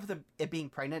 The stuff with it being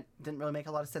pregnant didn't really make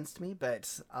a lot of sense to me,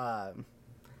 but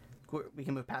we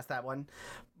can move past that one.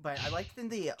 But I liked in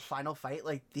the final fight,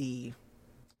 like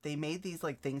they made these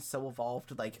like things so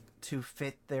evolved like to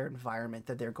fit their environment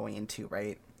that they're going into,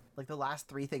 right? Like the last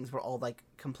three things were all like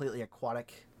completely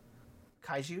aquatic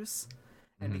kaijus,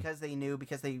 and because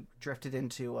they drifted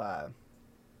into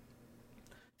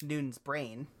Newton's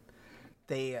brain,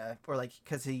 they or like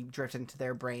because he drifted into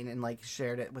their brain and like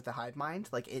shared it with the hive mind,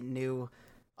 like it knew,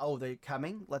 oh, they're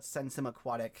coming, let's send some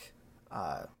aquatic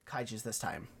kaijus this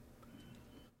time.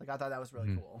 Like I thought that was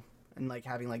really cool, and like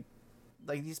having like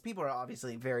these people are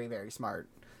obviously very, very smart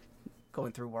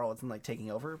going through worlds and like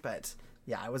taking over, but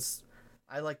yeah,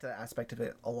 I liked that aspect of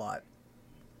it a lot.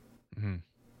 Yeah,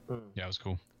 it was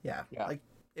cool. Yeah. Like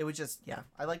it was just, yeah,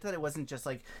 I liked that it wasn't just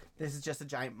like this is just a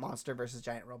giant monster versus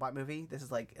giant robot movie. This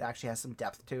is like it actually has some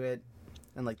depth to it,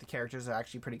 and like the characters are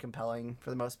actually pretty compelling for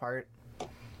the most part.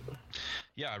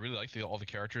 Yeah, I really like all the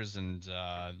characters, and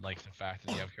like the fact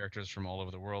that you have characters from all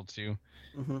over the world too,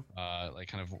 like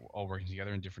kind of all working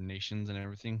together in different nations and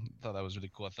everything. I thought that was really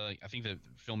cool. I think that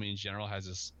filming in general has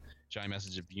this giant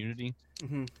message of unity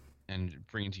and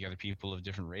bringing together people of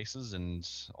different races and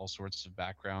all sorts of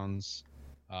backgrounds,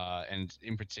 and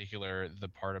in particular the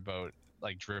part about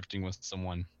like drifting with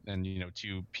someone and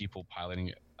two people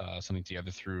piloting something together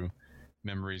through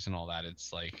memories and all that.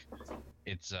 It's like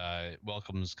it's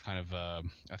welcomes kind of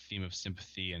a theme of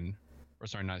sympathy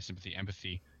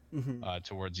empathy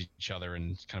towards each other,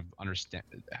 and kind of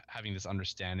having this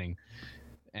understanding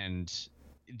and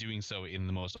doing so in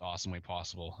the most awesome way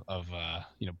possible of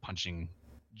punching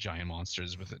giant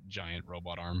monsters with a giant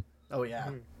robot arm. Oh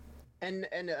yeah. And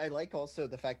I like also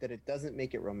the fact that it doesn't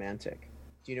make it romantic.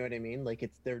 Do you know what I mean? Like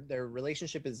it's their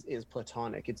relationship is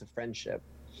platonic. It's a friendship,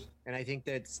 and I think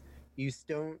that's you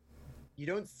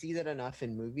don't see that enough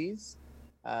in movies,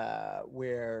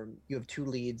 where you have two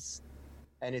leads,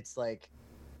 and it's like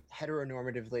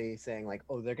heteronormatively saying like,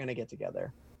 oh, they're gonna get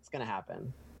together. It's gonna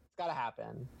happen. It's gotta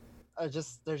happen.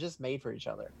 They're just made for each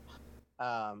other,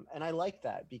 and I like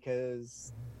that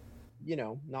because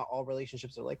not all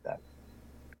relationships are like that.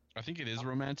 I think it is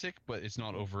romantic, but it's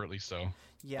not overtly so.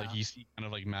 Yeah. Like you see kind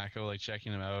of like Mako like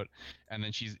checking him out, and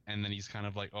then he's kind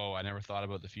of like, oh, I never thought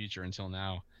about the future until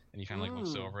now, and he kind of like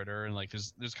looks over at her, and like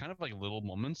there's kind of like little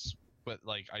moments, but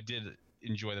like I did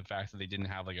enjoy the fact that they didn't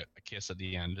have like a kiss at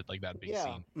the end, like that big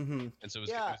scene, and so it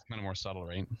was kind of more subtle,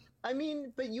 right? I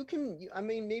mean, but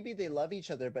maybe they love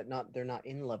each other, but they're not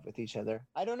in love with each other.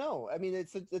 I don't know. I mean,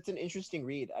 it's an interesting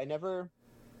read. I never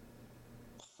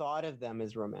thought of them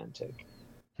as romantic.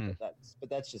 But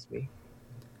that's just me.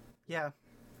 Yeah,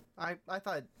 I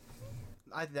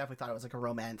definitely thought it was like a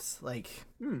romance, like,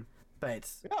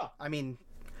 but yeah, I mean,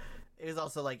 it was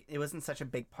also like it wasn't such a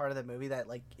big part of the movie that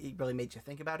like it really made you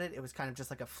think about it. It was kind of just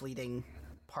like a fleeting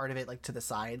part of it, like to the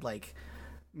side, like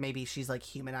maybe she's like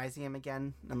humanizing him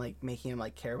again and like making him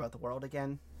like care about the world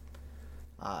again,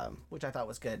 which I thought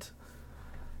was good.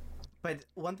 But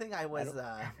one thing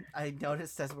I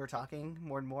noticed as we're talking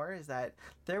more and more is that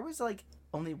there was like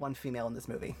only one female in this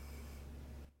movie.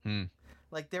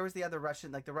 Like there was the other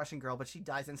Russian, like the Russian girl, but she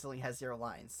dies instantly, has 0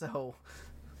 lines. So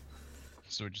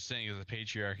So what you're saying is the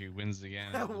patriarchy wins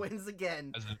again. Wins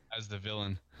again. As the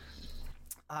villain.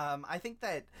 I think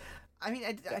that, I mean,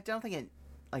 I don't think it,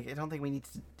 like, I don't think we need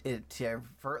to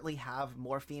overtly have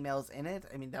more females in it.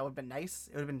 I mean, that would have been nice.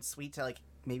 It would have been sweet to, like,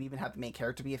 maybe even have the main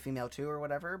character be a female too or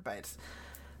whatever, but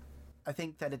I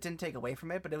think that it didn't take away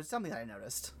from it, but it was something that I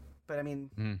noticed. But I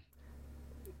mean,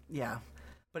 yeah.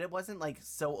 But it wasn't, like,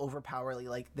 so overpoweringly,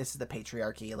 like, this is the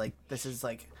patriarchy. Like, this is,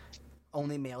 like,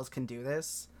 only males can do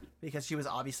this. Because she was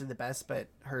obviously the best, but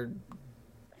her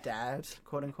dad,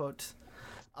 quote unquote,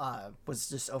 was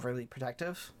just overly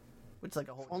protective. Which, like,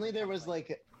 a whole. If only there was,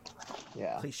 like,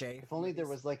 cliche. If only there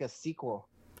was, like, a sequel.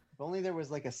 If only there was,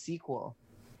 like, a sequel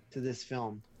to this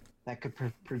film that could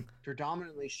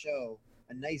predominantly show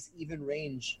a nice, even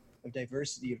range of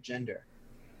diversity of gender.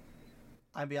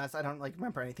 I'll be honest, I don't, like,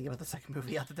 remember anything about the second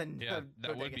movie other than. Yeah,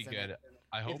 that would be good.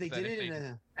 I hope if they that did if it they, in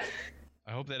a.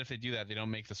 I hope that if they do that, they don't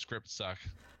make the script suck.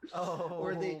 Oh,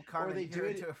 or they do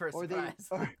it,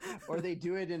 or they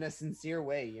do it in a sincere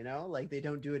way, you know, like they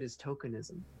don't do it as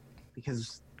tokenism,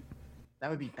 because that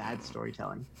would be bad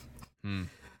storytelling.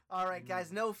 All right,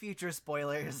 guys, no future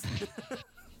spoilers.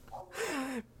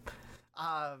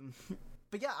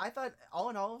 But yeah, I thought all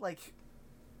in all, like,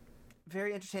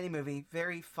 very entertaining movie,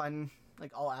 very fun,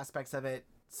 like all aspects of it.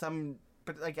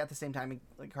 But like at the same time,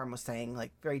 like Carmen was saying,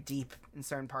 like very deep in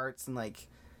certain parts, and like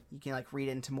you can like read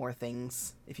into more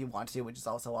things if you want to, which is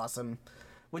also awesome.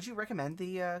 Would you recommend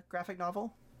the graphic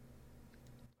novel?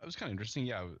 It was kind of interesting.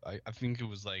 Yeah, I think it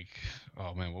was like,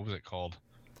 oh man, what was it called?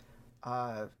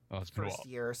 It's First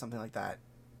Year or something like that.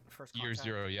 First Year Contact?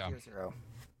 Zero, yeah. Year Zero.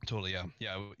 Totally,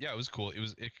 yeah. It was cool.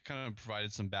 It kind of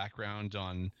provided some background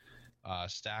on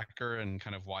Stacker and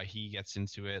kind of why he gets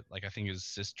into it. Like I think his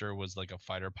sister was like a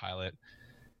fighter pilot,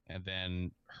 and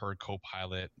then her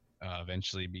co-pilot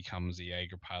eventually becomes a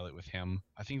Jaeger pilot with him.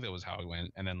 I think that was how it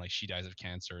went. And then like she dies of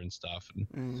cancer and stuff,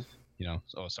 and you know.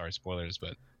 Oh, sorry, spoilers,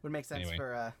 but would make sense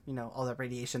for you know, all that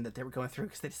radiation that they were going through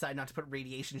because they decided not to put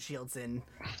radiation shields in.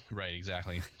 Right,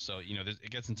 exactly. So you know,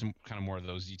 it gets into kind of more of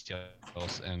those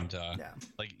details, and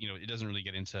like you know, it doesn't really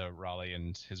get into Raleigh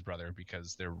and his brother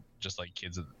because they're just like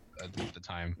kids at the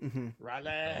time.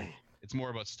 Raleigh. It's more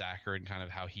about Stacker and kind of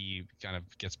how he kind of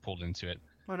gets pulled into it.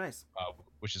 Oh, nice.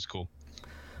 Which is cool.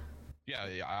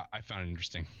 Yeah, I found it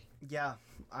interesting. Yeah,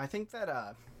 I think that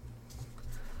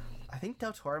I think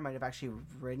Del Toro might have actually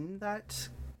written that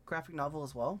graphic novel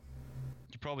as well.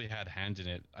 He probably had a hand in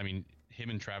it. I mean, him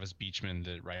and Travis Beachman,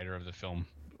 the writer of the film,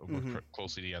 worked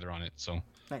closely together on it. So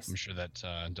nice. I'm sure that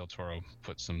Del Toro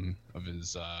put some of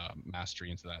his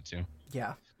mastery into that too.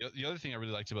 Yeah. The other thing I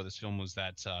really liked about this film was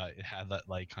that it had that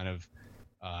like kind of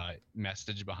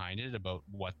message behind it about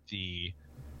what the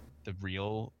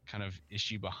real kind of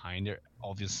issue behind it,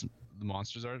 all these the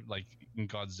monsters are. Like in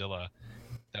Godzilla,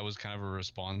 that was kind of a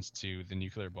response to the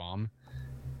nuclear bomb,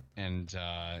 and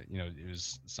you know, it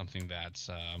was something that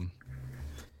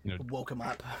you know, woke him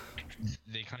up.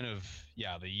 They kind of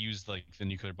they used like the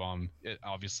nuclear bomb. It,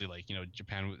 obviously, like you know,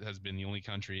 Japan has been the only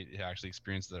country to actually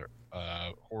experience the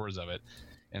horrors of it,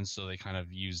 and so they kind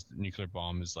of used the nuclear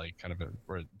bomb as like kind of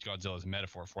or Godzilla's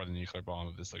metaphor for the nuclear bomb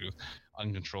of this like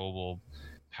uncontrollable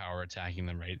power attacking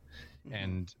them, right?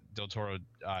 And Del Toro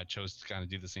chose to kind of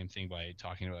do the same thing by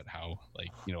talking about how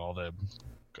like you know all the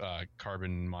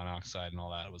carbon monoxide and all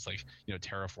that was like you know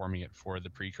terraforming it for the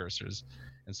precursors,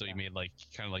 and so he made like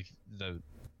kind of like the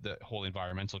whole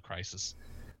environmental crisis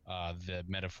the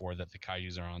metaphor that the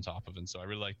kaijus are on top of. And so I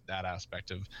really like that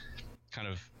aspect of kind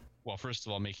of, well, first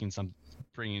of all,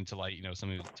 bringing to light, you know,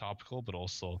 something that's topical, but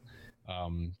also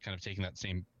kind of taking that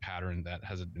same pattern that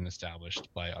has been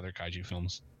established by other kaiju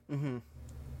films.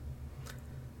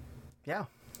 Yeah.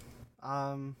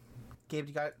 Gabe,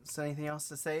 you got anything else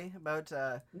to say about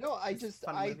no, I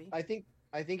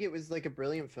think it was like a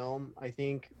brilliant film. I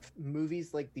think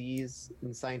movies like these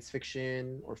in science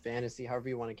fiction or fantasy, however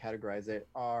you want to categorize it,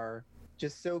 are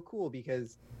just so cool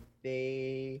because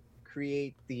they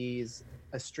create these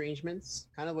estrangements,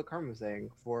 kind of what Carmen was saying,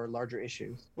 for larger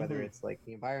issues, whether it's like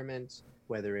the environment,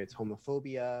 whether it's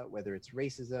homophobia, whether it's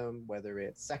racism, whether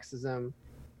it's sexism,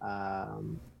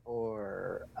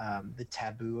 or the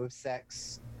taboo of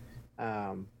sex.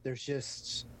 There's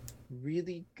just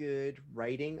really good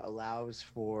writing allows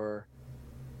for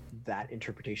that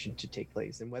interpretation to take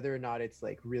place, and whether or not it's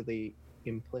like really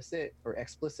implicit or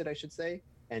explicit, I should say,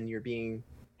 and you're being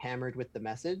hammered with the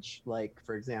message, like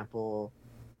for example,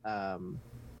 oh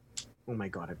my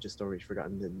god, I've just already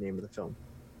forgotten the name of the film.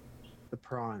 The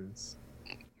Prawns.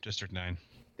 District 9.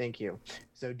 Thank you.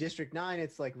 So District 9,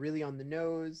 it's like really on the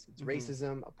nose. It's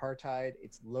racism, apartheid.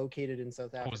 It's located in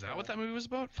South Africa. Oh, was that what that movie was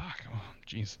about? Fuck. Oh,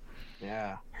 jeez.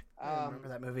 Yeah. I remember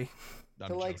that movie.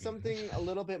 To like something a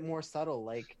little bit more subtle,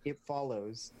 like It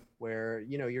Follows, where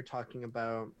you're talking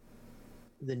about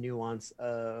the nuance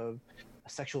of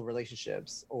sexual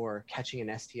relationships or catching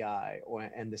an STI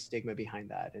and the stigma behind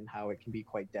that and how it can be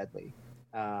quite deadly.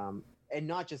 And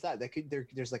not just that,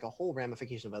 there's like a whole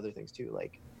ramification of other things too,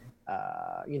 like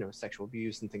sexual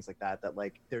abuse and things like that. That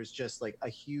like there's just like a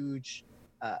huge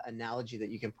analogy that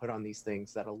you can put on these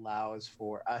things that allows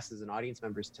for us as an audience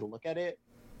members to look at it,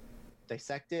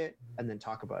 dissect it, and then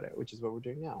talk about it, which is what we're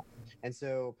doing now. And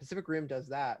so Pacific Rim does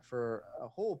that for a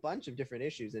whole bunch of different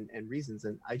issues and reasons.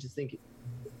 And I just think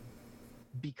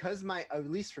because at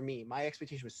least for me, my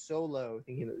expectation was so low,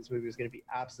 thinking that this movie was going to be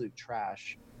absolute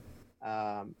trash.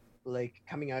 Like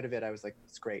coming out of it, I was like,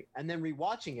 it's great. And then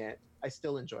rewatching it, I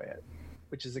still enjoy it,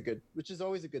 which is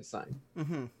always a good sign.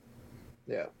 Mm-hmm.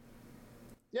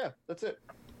 Yeah, that's it.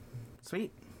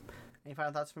 Sweet. Any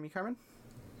final thoughts from you, Carmen?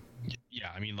 Yeah,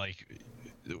 I mean, like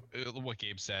what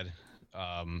Gabe said,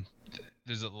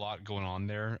 there's a lot going on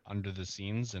there under the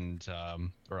scenes, and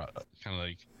kind of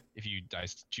like if you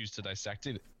choose to dissect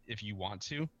it if you want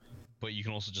to, but you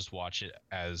can also just watch it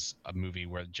as a movie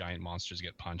where giant monsters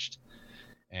get punched,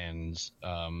 and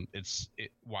it's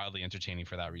wildly entertaining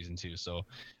for that reason too. So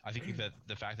I think that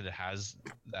the fact that it has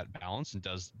that balance and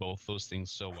does both those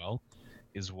things so well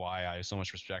is why I have so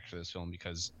much respect for this film,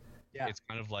 because it's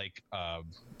kind of like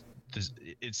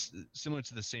it's similar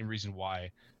to the same reason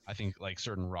why I think like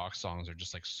certain rock songs are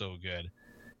just like so good,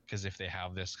 because if they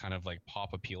have this kind of like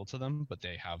pop appeal to them, but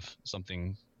they have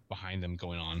something behind them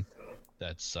going on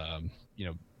that's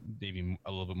maybe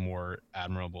a little bit more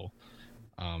admirable.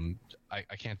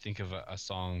 I can't think of a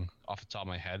song off the top of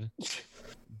my head,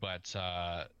 but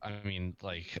I mean,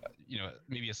 like,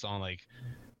 maybe a song like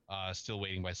Still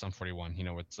Waiting by Sum 41,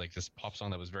 it's like this pop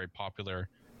song that was very popular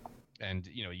and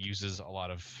uses a lot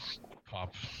of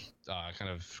pop kind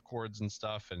of chords and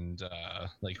stuff and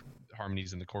like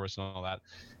harmonies in the chorus and all that,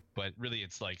 but really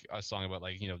it's like a song about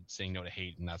like saying no to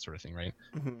hate and that sort of thing, right?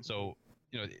 Mm-hmm. So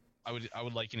I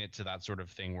would liken it to that sort of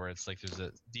thing where it's like there's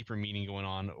a deeper meaning going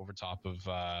on over top of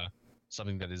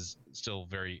something that is still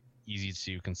very easy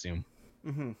to consume.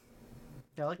 Mm-hmm.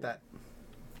 Yeah, I like that.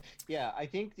 Yeah, I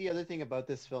think the other thing about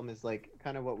this film is like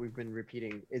kind of what we've been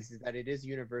repeating is that it is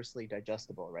universally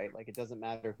digestible, right? Like it doesn't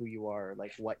matter who you are,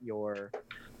 like what your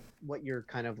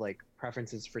kind of like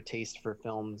preferences for taste for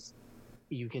films.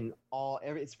 You can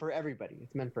it's for everybody.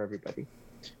 It's meant for everybody.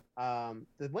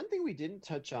 The one thing we didn't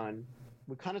touch on,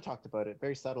 we kind of talked about it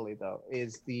very subtly though,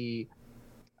 is the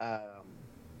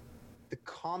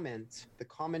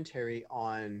commentary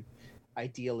on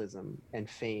idealism and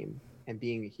fame and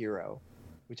being a hero,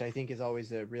 which I think is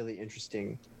always a really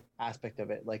interesting aspect of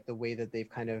it. Like the way that they've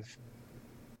kind of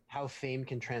how fame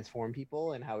can transform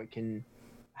people and how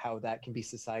that can be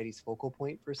society's focal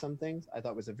point for some things. I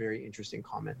thought was a very interesting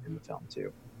comment in the film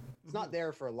too. It's not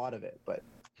there for a lot of it, but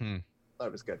I thought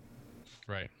it was good.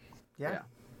 Right. Yeah.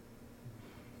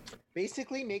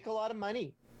 Basically, make a lot of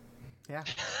money. Yeah.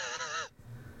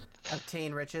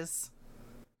 Obtain riches.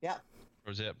 Yeah. That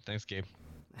was it. Thanks, Gabe.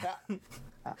 Yeah.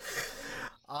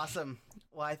 Awesome.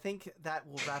 Well, I think that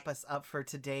will wrap us up for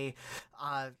today.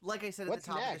 Like I said at the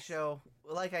top of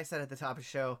the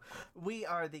show, we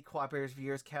are the Cooperators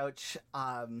Viewers Couch.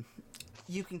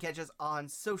 You can catch us on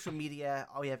social media.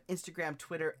 We have Instagram,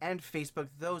 Twitter, and Facebook.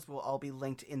 Those will all be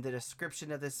linked in the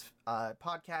description of this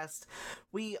podcast.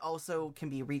 We also can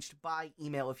be reached by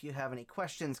email if you have any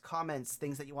questions, comments,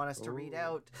 things that you want us to read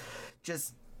out.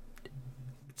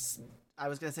 I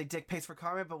was going to say dick pics for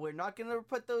Carmen, but we're not going to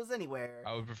put those anywhere.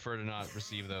 I would prefer to not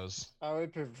receive those. I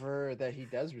would prefer that he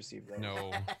does receive those.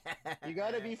 No. You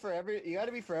got to be for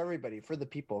everybody, for the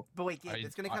people. But wait, Gabe,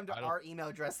 it's going to come to our email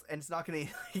address, and it's not going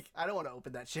to... I don't want to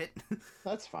open that shit.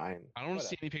 That's fine. I don't want to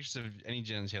see any pictures of any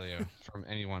genitalia from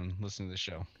anyone listening to the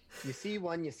show. You see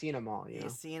one, you've seen them all.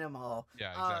 You've seen them all.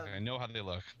 Yeah, exactly. I know how they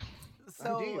look.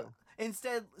 So...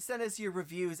 Instead, send us your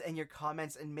reviews and your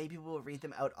comments, and maybe we'll read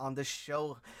them out on the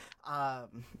show.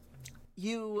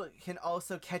 You can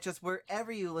also catch us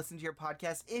wherever you listen to your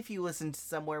podcast. If you listen to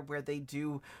somewhere where they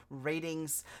do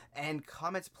ratings and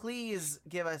comments, please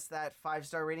give us that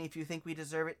 5-star rating if you think we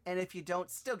deserve it. And if you don't,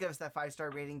 still give us that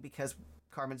 5-star rating because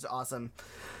Carmen's awesome.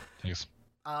 Thanks.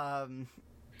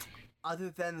 Other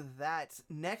than that,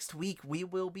 next week we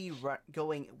will be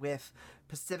going with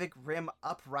Pacific Rim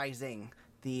Uprising,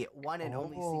 the one and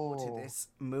only sequel to this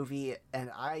movie, and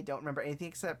I don't remember anything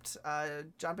except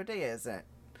John Boyega is in it,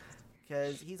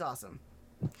 because he's awesome.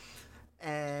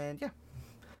 And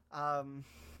yeah.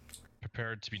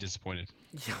 prepared to be disappointed.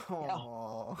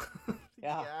 Oh.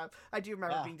 Yeah. I do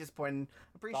remember Yeah. being disappointed.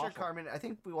 I'm pretty It's sure awful. Carmen, I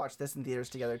think we watched this in theaters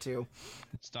together too.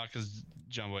 It's not because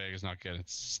John Boyega is not good.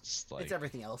 It's just like It's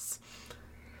everything else.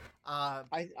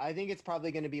 I think it's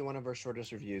probably going to be one of our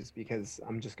shortest reviews because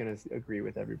I'm just going to agree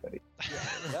with everybody.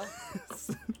 Yeah.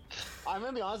 I'm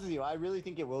going to be honest with you. I really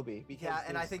think it will be. Because Yeah,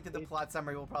 and I think that the plot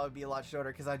summary will probably be a lot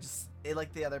shorter because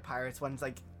like the other Pirates ones,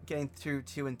 like getting through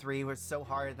 2 and 3 was so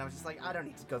hard, and I was just like, I don't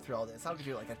need to go through all this. I'll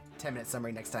do like a 10-minute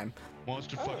summary next time.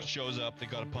 monster fucking shows up. They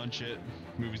gotta punch it.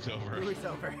 Movie's over. Movie's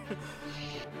over.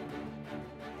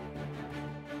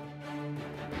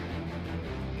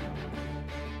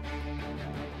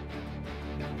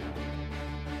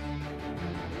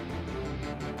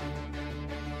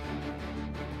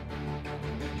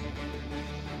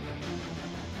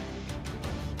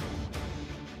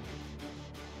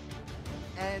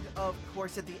 And of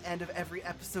course, at the end of every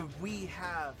episode, we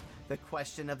have the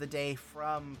question of the day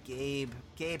from Gabe.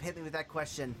 Gabe, hit me with that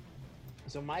question.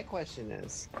 So my question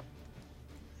is,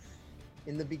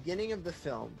 in the beginning of the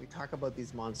film, we talk about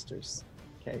these monsters,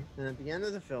 okay? And at the end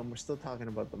of the film, we're still talking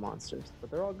about the monsters, but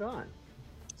they're all gone.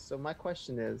 So my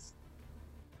question is,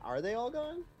 are they all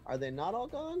gone? Are they not all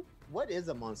gone? What is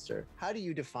a monster? How do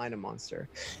you define a monster?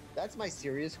 That's my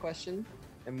serious question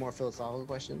and more philosophical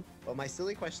question. But my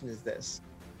silly question is this.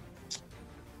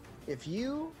 If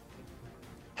you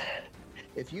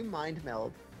mind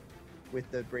meld with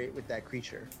that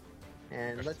creature,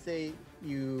 and let's say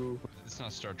you It's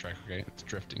not Star Trek, okay? It's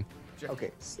drifting.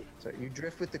 okay, so you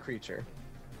drift with the creature,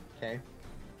 okay,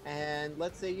 and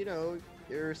let's say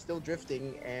you're still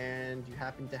drifting and you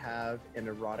happen to have an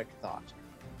erotic thought.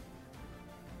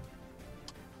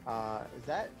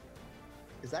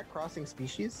 Is that crossing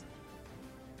species?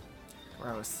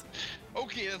 Gross.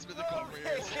 Okay, that's been the call for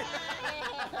years.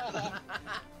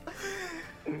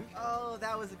 Oh,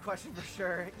 that was a question for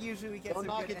sure. Usually we get Don't some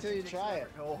knock good it till you answers. try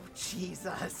it. Oh,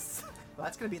 Jesus. Well,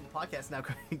 that's going to be in the podcast now,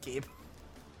 Gabe.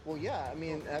 Well, yeah. I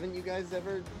mean, haven't you guys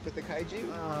ever with the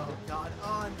kaiju? Oh, God.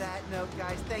 On that note,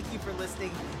 guys, thank you for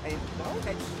listening, and we'll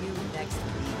catch you next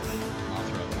week.